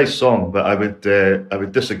 It's a nice song, but I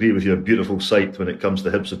would disagree with your beautiful sight when it comes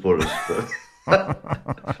to Hibs supporters. But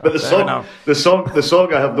the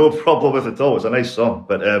song I have no problem with at all. It's a nice song,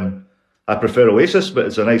 but I prefer Oasis, but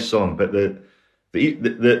it's a nice song. But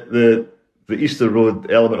the Easter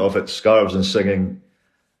Road element of it, scarves and singing.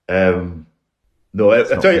 No, I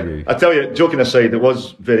tell you, joking aside, it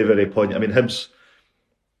was very, very poignant. I mean, Hibs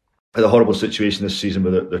had a horrible situation this season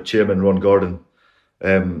with their chairman, Ron Gordon,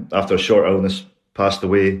 after a short illness, passed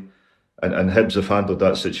away, and Hibs have handled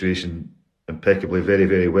that situation impeccably, very,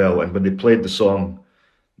 very well. And when they played the song,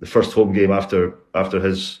 the first home game after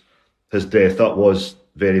his death, that was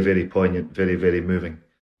very, very poignant, very, very moving.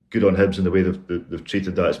 Good on Hibs in the way they've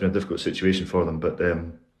treated that. It's been a difficult situation for them, but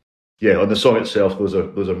on the song itself, those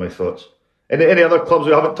are my thoughts. Any other clubs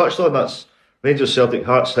we haven't touched on? That's Rangers, Celtic,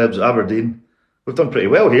 Hearts, Hibs, Aberdeen. We've done pretty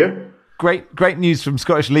well here. Great news from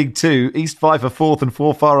Scottish League 2. East Fife are 4th and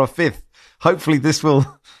Forfar are 5th. Hopefully this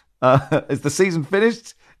will... is the season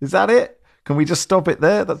finished? Is that it? Can we just stop it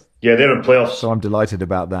there? Yeah, they're in playoffs. So I'm delighted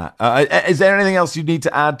about that. Is there anything else you need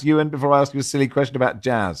to add, Ewan, before I ask you a silly question about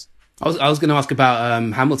Jazz? I was going to ask about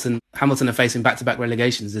Hamilton. Hamilton are facing back-to-back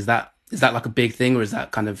relegations. Is that like a big thing, or is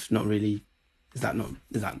that kind of not really... Is that not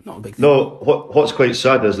a big thing? No, what's quite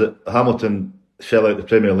sad is that Hamilton fell out the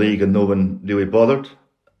Premier League and no one really bothered.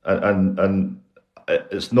 And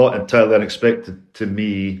it's not entirely unexpected to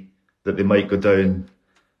me that they might go down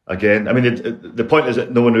again. I mean, the point is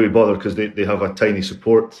that no one really bothered because they have a tiny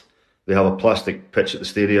support. They have a plastic pitch at the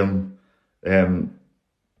stadium. And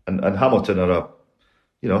Hamilton are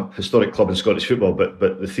a historic club in Scottish football, but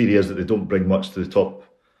the theory is that they don't bring much to the top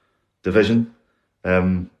division.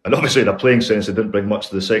 And obviously in a playing sense, they didn't bring much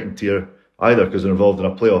to the second tier either because they're involved in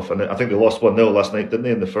a playoff. And I think they lost 1-0 last night, didn't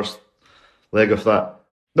they, in the first leg of that?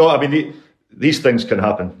 No, I mean, these things can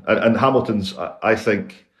happen. And Hamilton's, I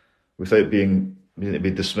think, without being to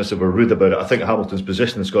be dismissive or rude about it, I think Hamilton's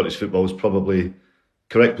position in Scottish football is probably,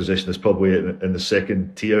 correct position is probably in the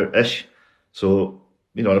second tier-ish. So,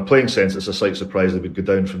 in a playing sense, it's a slight surprise they would go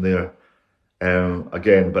down from there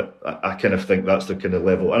again. But I kind of think that's the kind of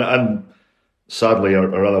level. And sadly,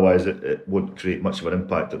 or otherwise, it won't create much of an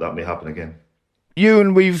impact that may happen again.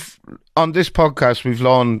 Ewan, on this podcast, we've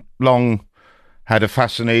long had a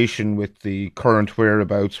fascination with the current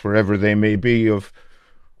whereabouts, wherever they may be, of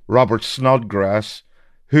Robert Snodgrass,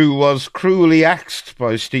 who was cruelly axed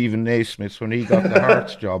by Stephen Naismith when he got the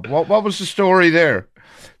Hearts job. What was the story there?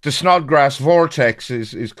 The Snodgrass vortex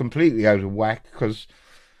is completely out of whack because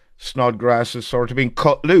Snodgrass has sort of been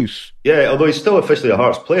cut loose. Yeah, although he's still officially a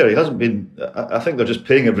Hearts player, he hasn't been. I think they're just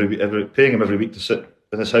paying him every week to sit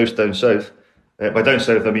in his house down south. By down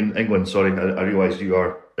south, I mean England. Sorry, I realise you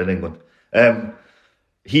are in England.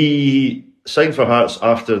 He signed for Hearts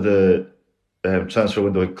after the transfer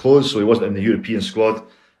window had closed, so he wasn't in the European squad.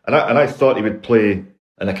 And I thought he would play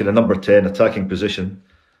in a kind of number 10 attacking position.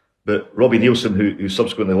 But Robbie Neilson, who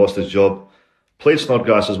subsequently lost his job, played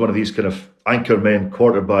Snodgrass as one of these kind of anchorman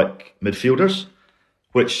quarterback midfielders,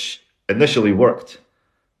 which initially worked,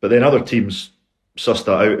 but then other teams sussed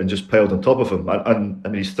that out and just piled on top of him. And I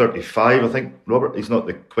mean, he's 35, I think, Robert. He's not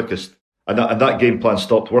the quickest. And that game plan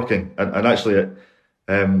stopped working. And actually,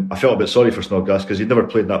 I felt a bit sorry for Snodgrass because he'd never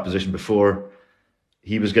played in that position before.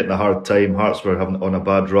 He was getting a hard time. Hearts were having on a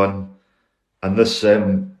bad run. And this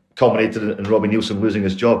culminated in Robbie Neilson losing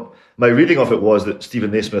his job. My reading of it was that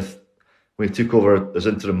Stephen Naismith, when he took over as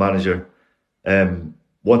interim manager,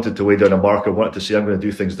 wanted to lay down a marker, wanted to say, I'm going to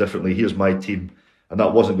do things differently. Here's my team. And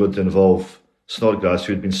that wasn't going to involve Snodgrass,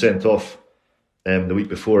 who had been sent off the week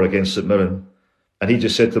before against St Mirren. And he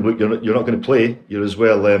just said to him, look, you're not going to play. You're as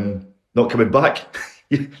well not coming back.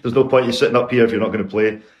 There's no point you sitting up here if you're not going to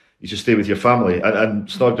play. You should stay with your family. And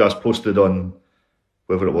Snodgrass posted on,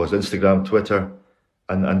 whatever it was, Instagram, Twitter,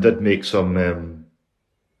 and did make some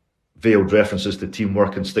veiled references to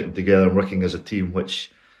teamwork and sticking together and working as a team,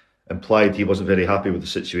 which implied he wasn't very happy with the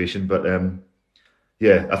situation. But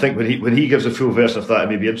yeah, I think when he gives a full version of that, it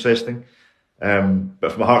may be interesting.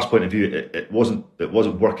 But from a Hearts point of view, it wasn't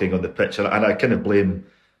working on the pitch, and I kind of blame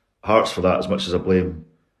Hearts for that as much as I blame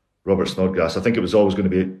Robert Snodgrass. I think it was always going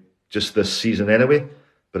to be just this season anyway,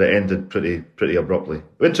 but it ended pretty abruptly.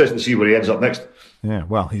 Interesting to see where he ends up next. Yeah,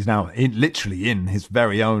 well, he's now literally in his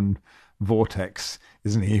very own vortex,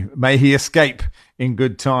 isn't he? May he escape in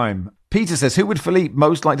good time. Peter says, who would Philippe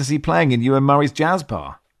most like to see playing in Ewan Murray's jazz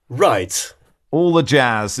bar? Right. All the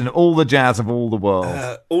jazz and all the jazz of all the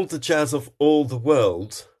world. All the jazz of all the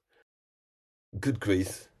world. Good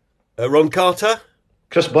grief. Ron Carter?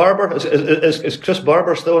 Chris Barber? Is Chris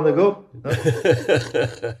Barber still on the go?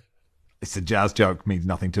 It's a jazz joke, means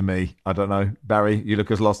nothing to me. I don't know. Barry, you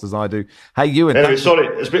look as lost as I do. Hey, Ewan. Anyway, sorry.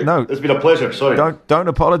 It's been a pleasure. Sorry. Don't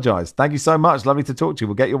apologise. Thank you so much. Lovely to talk to you.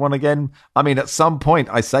 We'll get you one again. I mean, at some point,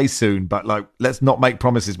 I say soon, but let's not make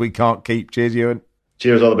promises we can't keep. Cheers, Ewan.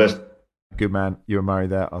 Cheers. All the best. Good man. Ewan Murray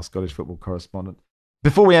there, our Scottish football correspondent.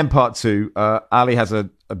 Before we end part two, Ali has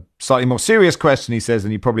a slightly more serious question, he says,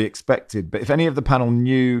 than you probably expected. But if any of the panel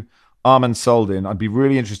knew Arman Soldin, I'd be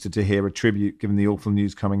really interested to hear a tribute given the awful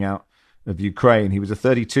news coming out of Ukraine. He was a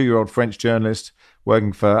 32-year-old French journalist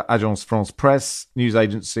working for Agence France-Presse news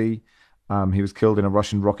agency. He was killed in a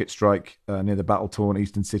Russian rocket strike near the battle-torn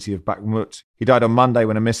eastern city of Bakhmut. He died on Monday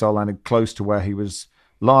when a missile landed close to where he was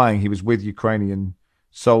lying. He was with Ukrainian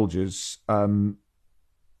soldiers.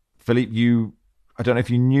 Philippe, I don't know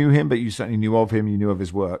if you knew him, but you certainly knew of him. You knew of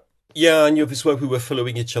his work. Yeah, I knew of his work. We were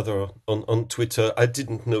following each other on Twitter. I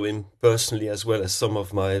didn't know him personally, as well as some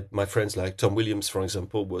of my friends, like Tom Williams, for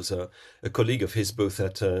example, was a colleague of his, both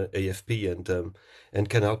at AFP and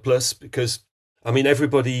Canal Plus, because, I mean,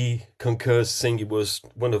 everybody concurs saying he was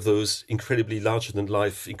one of those incredibly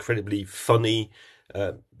larger-than-life, incredibly funny,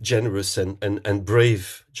 generous and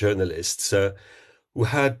brave journalists who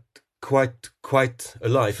had quite a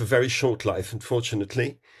life, a very short life,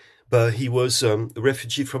 unfortunately. But he was a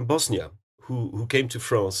refugee from Bosnia who came to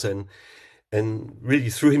France and really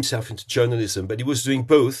threw himself into journalism. But he was doing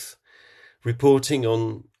both, reporting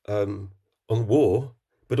on war,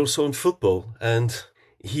 but also on football. And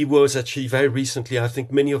he was actually very recently, I think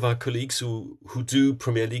many of our colleagues who do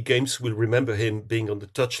Premier League games will remember him being on the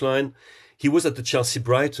touchline. He was at the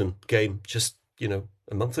Chelsea-Brighton game just,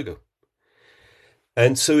 a month ago.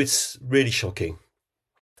 And so it's really shocking.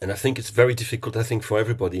 And I think it's very difficult, for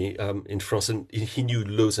everybody in France. And he knew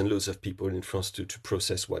loads and loads of people in France to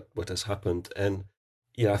process what has happened. And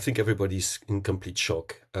I think everybody's in complete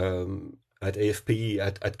shock at AFP,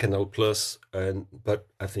 at Canal Plus, but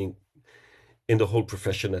I think in the whole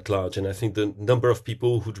profession at large. And I think the number of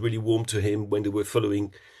people who'd really warmed to him when they were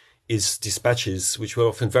following his dispatches, which were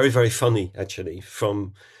often very, very funny, actually,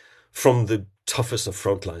 from the toughest of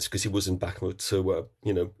front lines, because he was in Bakhmut. So,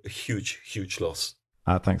 a huge, huge loss.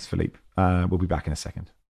 Thanks, Philippe. We'll be back in a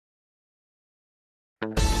second.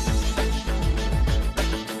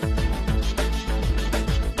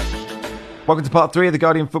 Welcome to part 3 of the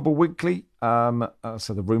Guardian Football Weekly.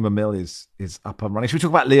 So the rumour mill is up and running. Should we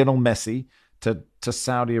talk about Lionel Messi to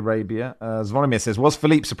Saudi Arabia? Zvonimir says, was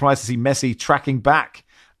Philippe surprised to see Messi tracking back?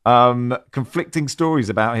 Conflicting stories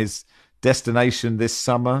about his destination this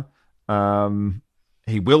summer.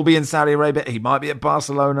 He will be in Saudi Arabia. He might be at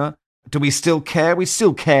Barcelona. Do we still care? We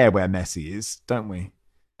still care where Messi is, don't we?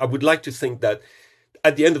 I would like to think that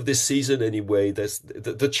at the end of this season, anyway,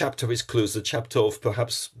 the chapter is closed. The chapter of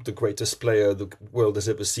perhaps the greatest player the world has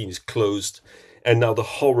ever seen is closed, and now the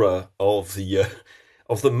horror of the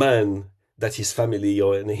man that his family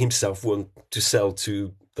and himself want to sell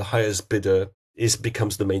to the highest bidder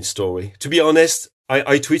becomes the main story. To be honest,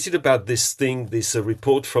 I tweeted about this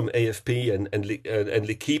report from AFP and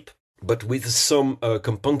L'Equipe, but with some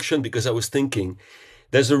compunction, because I was thinking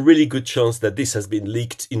there's a really good chance that this has been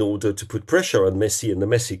leaked in order to put pressure on Messi and the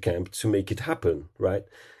Messi camp to make it happen, right?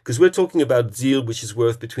 Because we're talking about a deal which is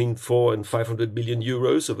worth between 4 and 500 million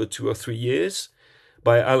euros over 2 or 3 years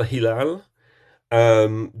by Al Hilal.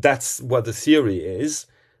 That's what the theory is.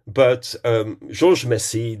 But Georges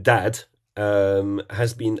Messi, dad,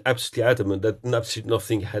 has been absolutely adamant that absolutely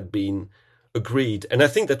nothing had been agreed. And I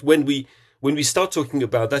think that when we start talking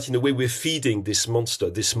about that, in a way, we're feeding this monster,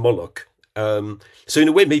 this Moloch. So in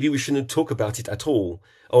a way, maybe we shouldn't talk about it at all.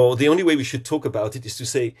 Or the only way we should talk about it is to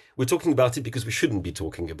say we're talking about it because we shouldn't be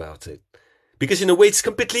talking about it. Because in a way, it's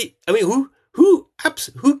completely. I mean, who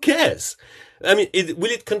cares? I mean,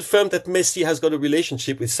 will it confirm that Messi has got a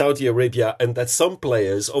relationship with Saudi Arabia and that some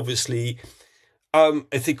players, obviously,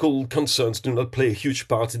 ethical concerns do not play a huge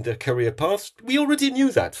part in their career path? We already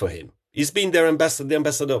knew that for him. He's been their ambassador, the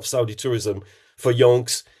ambassador of Saudi tourism for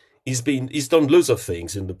yonks. He's done loads of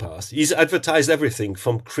things in the past. He's advertised everything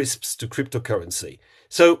from crisps to cryptocurrency.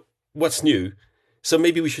 So what's new? So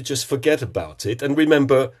maybe we should just forget about it and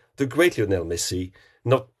remember the great Lionel Messi,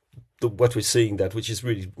 not what we're seeing that, which is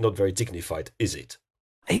really not very dignified, is it?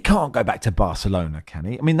 He can't go back to Barcelona, can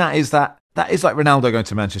he? I mean, that is like Ronaldo going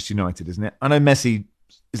to Manchester United, isn't it? I know Messi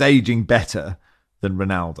is aging better than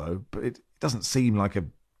Ronaldo, but it doesn't seem like a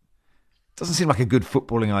good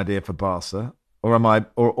footballing idea for Barca.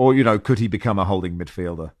 Or could he become a holding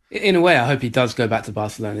midfielder? In a way, I hope he does go back to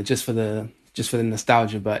Barcelona just for the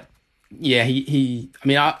nostalgia. But yeah,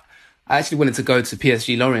 I actually wanted to go to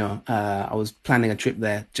PSG Lorient. I was planning a trip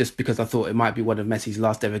there just because I thought it might be one of Messi's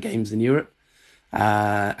last ever games in Europe.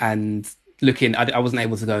 And looking, I wasn't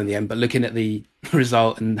able to go in the end, but looking at the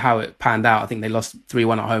result and how it panned out, I think they lost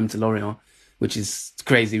 3-1 at home to Lorient, which is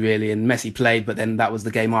crazy, really. And Messi played, but then that was the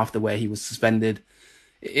game after where he was suspended.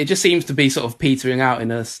 It just seems to be sort of petering out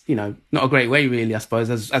in a, not a great way, really, I suppose,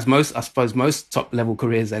 as most top level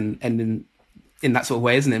careers end in that sort of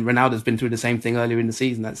way, isn't it? Ronaldo's been through the same thing earlier in the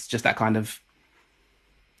season. That's just that kind of,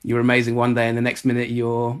 you're amazing one day and the next minute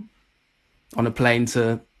you're on a plane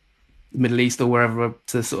to the Middle East or wherever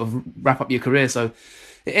to sort of wrap up your career. So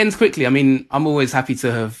it ends quickly. I mean, I'm always happy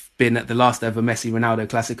to have been at the last ever Messi-Ronaldo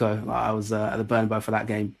Clasico. I was at the Bernabeu for that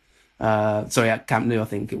game. At Camp Nou, I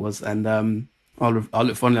think it was. And I'll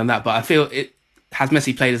look fondly on that. But I feel has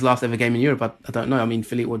Messi played his last ever game in Europe? I don't know. I mean,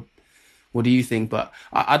 Philippe, what do you think? But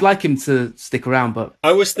I'd like him to stick around. But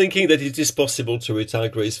I was thinking that it is possible to retire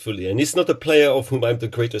gracefully. And he's not a player of whom I'm the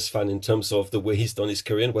greatest fan in terms of the way he's done his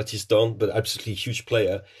career and what he's done, but absolutely huge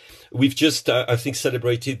player. We've just, I think,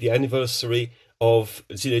 celebrated the anniversary of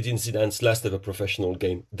Zinedine Zidane's last ever professional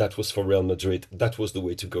game. That was for Real Madrid. That was the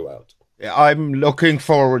way to go out. Yeah, I'm looking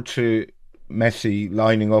forward to Messi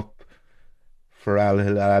lining up for Al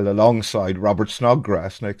Hilal alongside Robert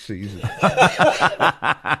Snodgrass next season.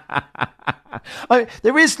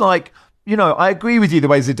 There is I agree with you the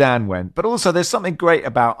way Zidane went, but also there's something great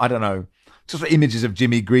about, I don't know, just images of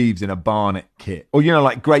Jimmy Greaves in a Barnet kit, or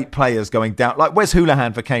like great players going down, like Wes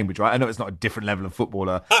Hoolahan for Cambridge, right? I know it's not a different level of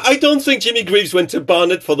footballer. I don't think Jimmy Greaves went to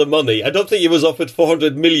Barnet for the money. I don't think he was offered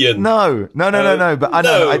 400 million. No. But I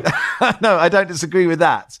know, no, I don't disagree with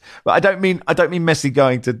that. But I don't mean Messi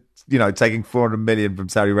going to, taking 400 million from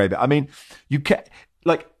Saudi Arabia. I mean, you can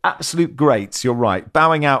absolute greats. You're right.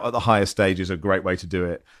 Bowing out at the higher stage is a great way to do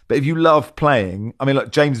it. But if you love playing, I mean,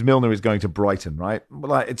 look, James Milner is going to Brighton, right?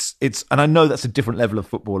 It's, and I know that's a different level of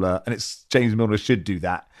footballer, and it's James Milner should do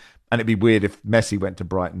that. And it'd be weird if Messi went to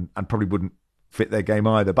Brighton and probably wouldn't fit their game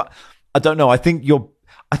either. But I don't know. I think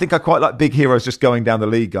I quite like big heroes just going down the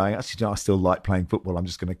league, going, actually, I still like playing football. I'm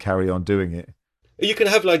just going to carry on doing it. You can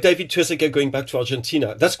have like David Trezeguet going back to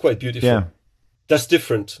Argentina. That's quite beautiful. Yeah. That's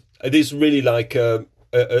different. It is really like a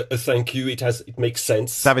thank you. It makes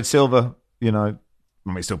sense. David Silva,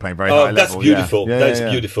 he's still playing very high level. That's beautiful. Yeah. That's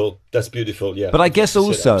beautiful. That's beautiful. Yeah. But I guess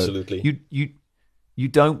also, absolutely. you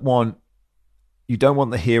don't want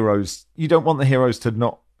the heroes. You don't want the heroes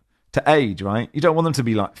to age, right? You don't want them to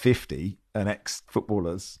be like 50 and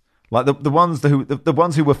ex-footballers. Like the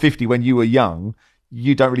ones who were 50 when you were young,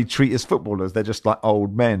 you don't really treat as footballers. They're just like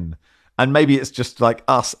old men. And maybe it's just like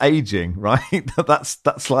us aging, right?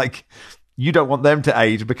 That's like, you don't want them to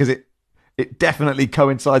age because it definitely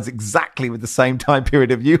coincides exactly with the same time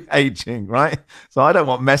period of you aging, right? So I don't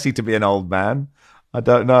want Messi to be an old man. I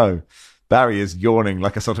don't know. Barry is yawning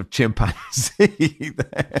like a sort of chimpanzee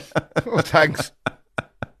there. Oh, thanks.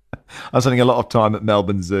 I'm spending a lot of time at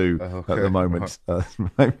Melbourne Zoo at the moment.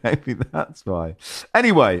 Maybe that's why.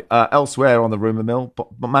 Anyway, elsewhere on the rumour mill,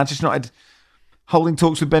 but Manchester United holding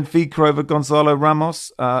talks with Benfica over Gonzalo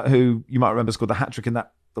Ramos, who you might remember scored the hat-trick in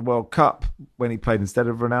the World Cup when he played instead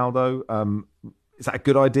of Ronaldo. Is that a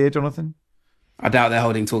good idea, Jonathan? I doubt they're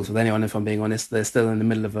holding talks with anyone, if I'm being honest. They're still in the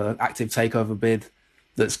middle of an active takeover bid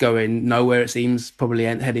that's going nowhere, it seems, probably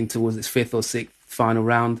heading towards its 5th or 6th final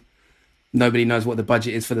round. Nobody knows what the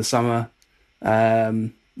budget is for the summer.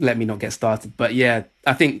 Let me not get started. But yeah,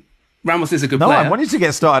 I think Ramos is a good player. No, I want you to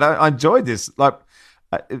get started. I enjoyed this. Like,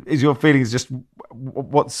 is your feelings just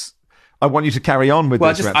what's... I want you to carry on with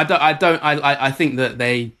this. I think that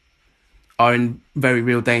they are in very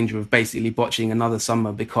real danger of basically botching another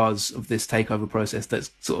summer because of this takeover process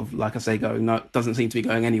that's sort of, like I say, doesn't seem to be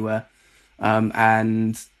going anywhere.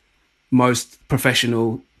 And most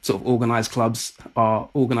professional sort of organised clubs are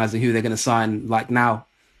organising who they're going to sign, like now.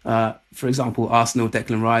 For example, Arsenal,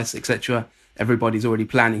 Declan Rice, etc. Everybody's already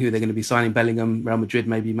planning who they're going to be signing. Bellingham, Real Madrid,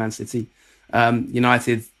 maybe Man City.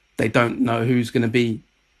 United, they don't know who's going to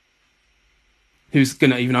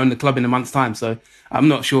even own the club in a month's time. So I'm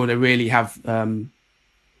not sure they really have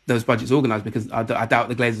those budgets organised, because I doubt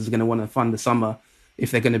the Glazers are going to want to fund the summer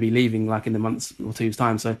if they're going to be leaving like in a month or two's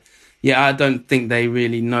time. So yeah, I don't think they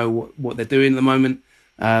really know what they're doing at the moment.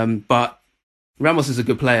 But Ramos is a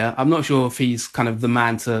good player. I'm not sure if he's kind of the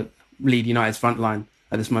man to lead United's front line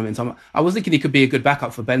at this moment in time. I was thinking he could be a good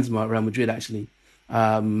backup for Benzema at Real Madrid, actually.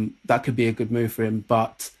 That could be a good move for him.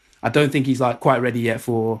 But I don't think he's like quite ready yet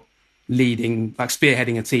for leading, like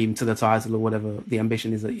spearheading a team to the title or whatever the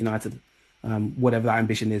ambition is at United, whatever that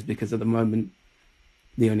ambition is, because at the moment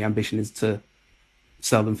the only ambition is to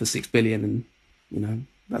sell them for 6 billion, and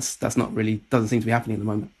that's not really, doesn't seem to be happening at the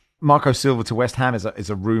moment. Marco Silva to West Ham is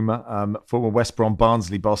a rumour. Former West Brom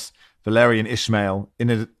Barnsley boss Valerian Ismail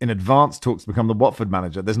in advanced talks to become the Watford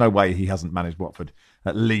manager. There's no way he hasn't managed Watford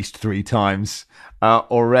at least 3 times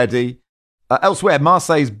already. Elsewhere,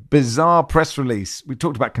 Marseille's bizarre press release. We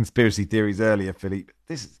talked about conspiracy theories earlier, Philippe.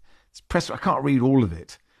 This press, I can't read all of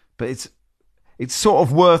it, but it's sort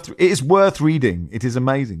of worth reading. It is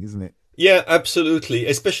amazing, isn't it? Yeah, absolutely.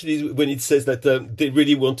 Especially when it says that they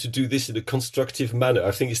really want to do this in a constructive manner.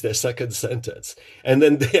 I think it's their second sentence, and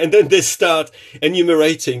then they start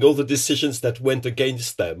enumerating all the decisions that went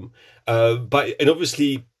against them. And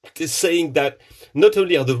obviously they're saying that not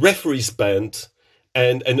only are the referees banned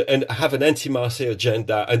and have an anti-Marseille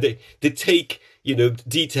agenda, and they take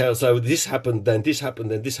details like this happened then, this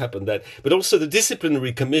happened then, this happened then, but also the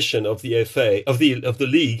disciplinary commission of the FA of the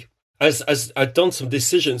league has done some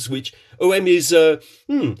decisions which OM is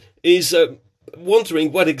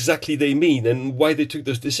wondering what exactly they mean and why they took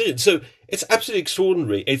those decisions. So it's absolutely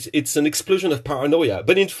extraordinary. It's an explosion of paranoia.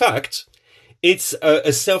 But in fact, it's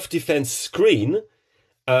a self-defense screen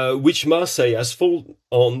which Marseille has fallen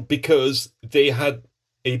on because they had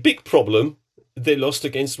a big problem. They lost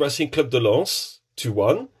against Racing Club de Lens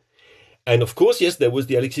 2-1. And of course, yes, there was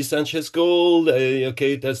the Alexis Sanchez goal.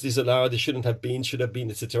 Okay, that's disallowed. They shouldn't have been, should have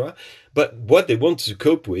been, etc. But what they want to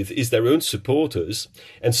cope with is their own supporters.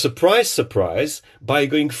 And surprise, surprise, by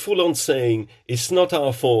going full on saying it's not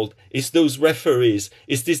our fault, it's those referees,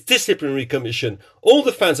 it's this disciplinary commission. All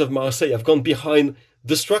the fans of Marseille have gone behind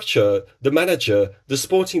the structure, the manager, the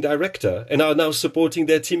sporting director, and are now supporting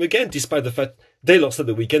their team again, despite the fact they lost at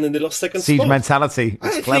the weekend and they lost second Siege spot. mentality.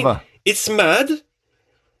 It's clever. It's mad.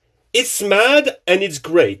 It's mad and it's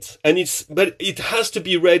great, but it has to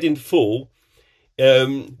be read in full,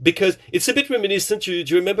 because it's a bit reminiscent. Do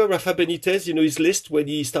you remember Rafa Benitez? His list when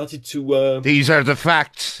he started to. These are the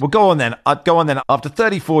facts. Well, go on then. After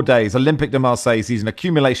 34 days, Olympique de Marseille sees an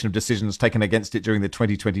accumulation of decisions taken against it during the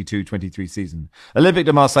 2022-23 season. Olympique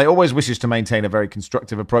de Marseille always wishes to maintain a very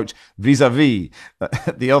constructive approach vis-à-vis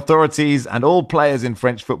the authorities and all players in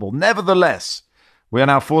French football. Nevertheless, we are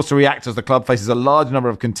now forced to react as the club faces a large number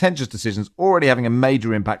of contentious decisions already having a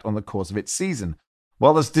major impact on the course of its season.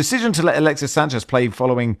 While the decision to let Alexis Sanchez play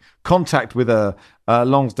following contact with a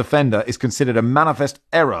Lens defender is considered a manifest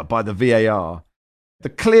error by the VAR, the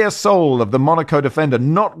clear soul of the Monaco defender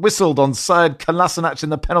not whistled on Saad Kolasinac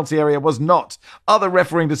in the penalty area was not. Other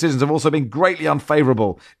refereeing decisions have also been greatly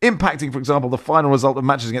unfavourable, impacting, for example, the final result of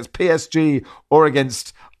matches against PSG or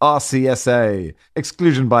against RCSA.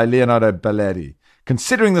 Exclusion by Leonardo Belleri.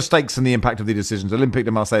 Considering the stakes and the impact of the decisions, Olympique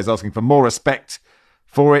de Marseille is asking for more respect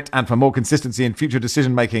for it and for more consistency in future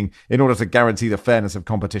decision-making in order to guarantee the fairness of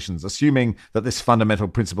competitions, assuming that this fundamental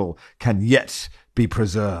principle can yet be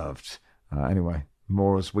preserved. Anyway,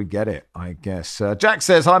 more as we get it, I guess. Jack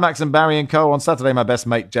says, hi, Max and Barry and Co. On Saturday, my best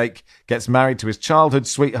mate, Jake, gets married to his childhood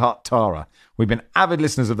sweetheart, Tara. We've been avid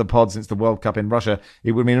listeners of the pod since the World Cup in Russia.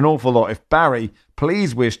 It would mean an awful lot if Barry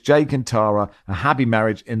please wish Jake and Tara a happy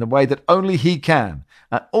marriage in the way that only he can.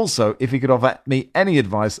 And also, if he could offer me any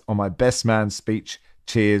advice on my best man speech.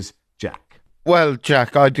 Cheers, Jack. Well,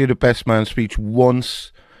 Jack, I did a best man speech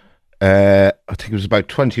once. I think it was about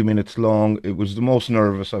 20 minutes long. It was the most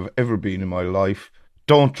nervous I've ever been in my life.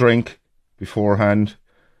 Don't drink beforehand.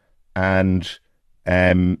 And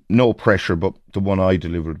no pressure, but the one I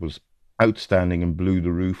delivered was outstanding and blew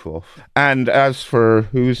the roof off. And as for,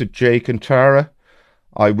 who is it, Jake and Tara,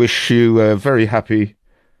 I wish you a very happy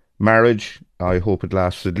marriage. I hope it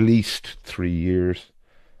lasts at least 3 years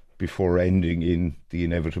before ending in the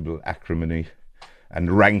inevitable acrimony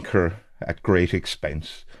and rancour at great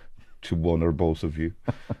expense to one or both of you.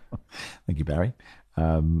 Thank you, Barry.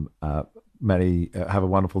 Many have a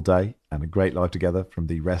wonderful day and a great life together from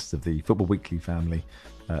the rest of the Football Weekly family,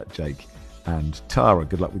 Jake and Tara.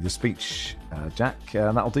 Good luck with your speech, Jack.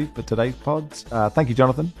 And that'll do for today's pods. Thank you,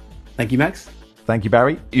 Jonathan. Thank you, Max. Thank you,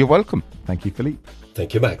 Barry. You're welcome. Thank you, Philippe.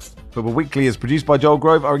 Thank you, Max. Football Weekly is produced by Joel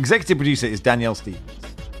Grove. Our executive producer is Danielle Stevens.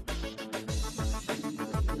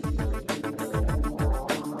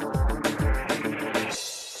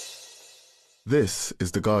 This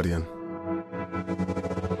is The Guardian.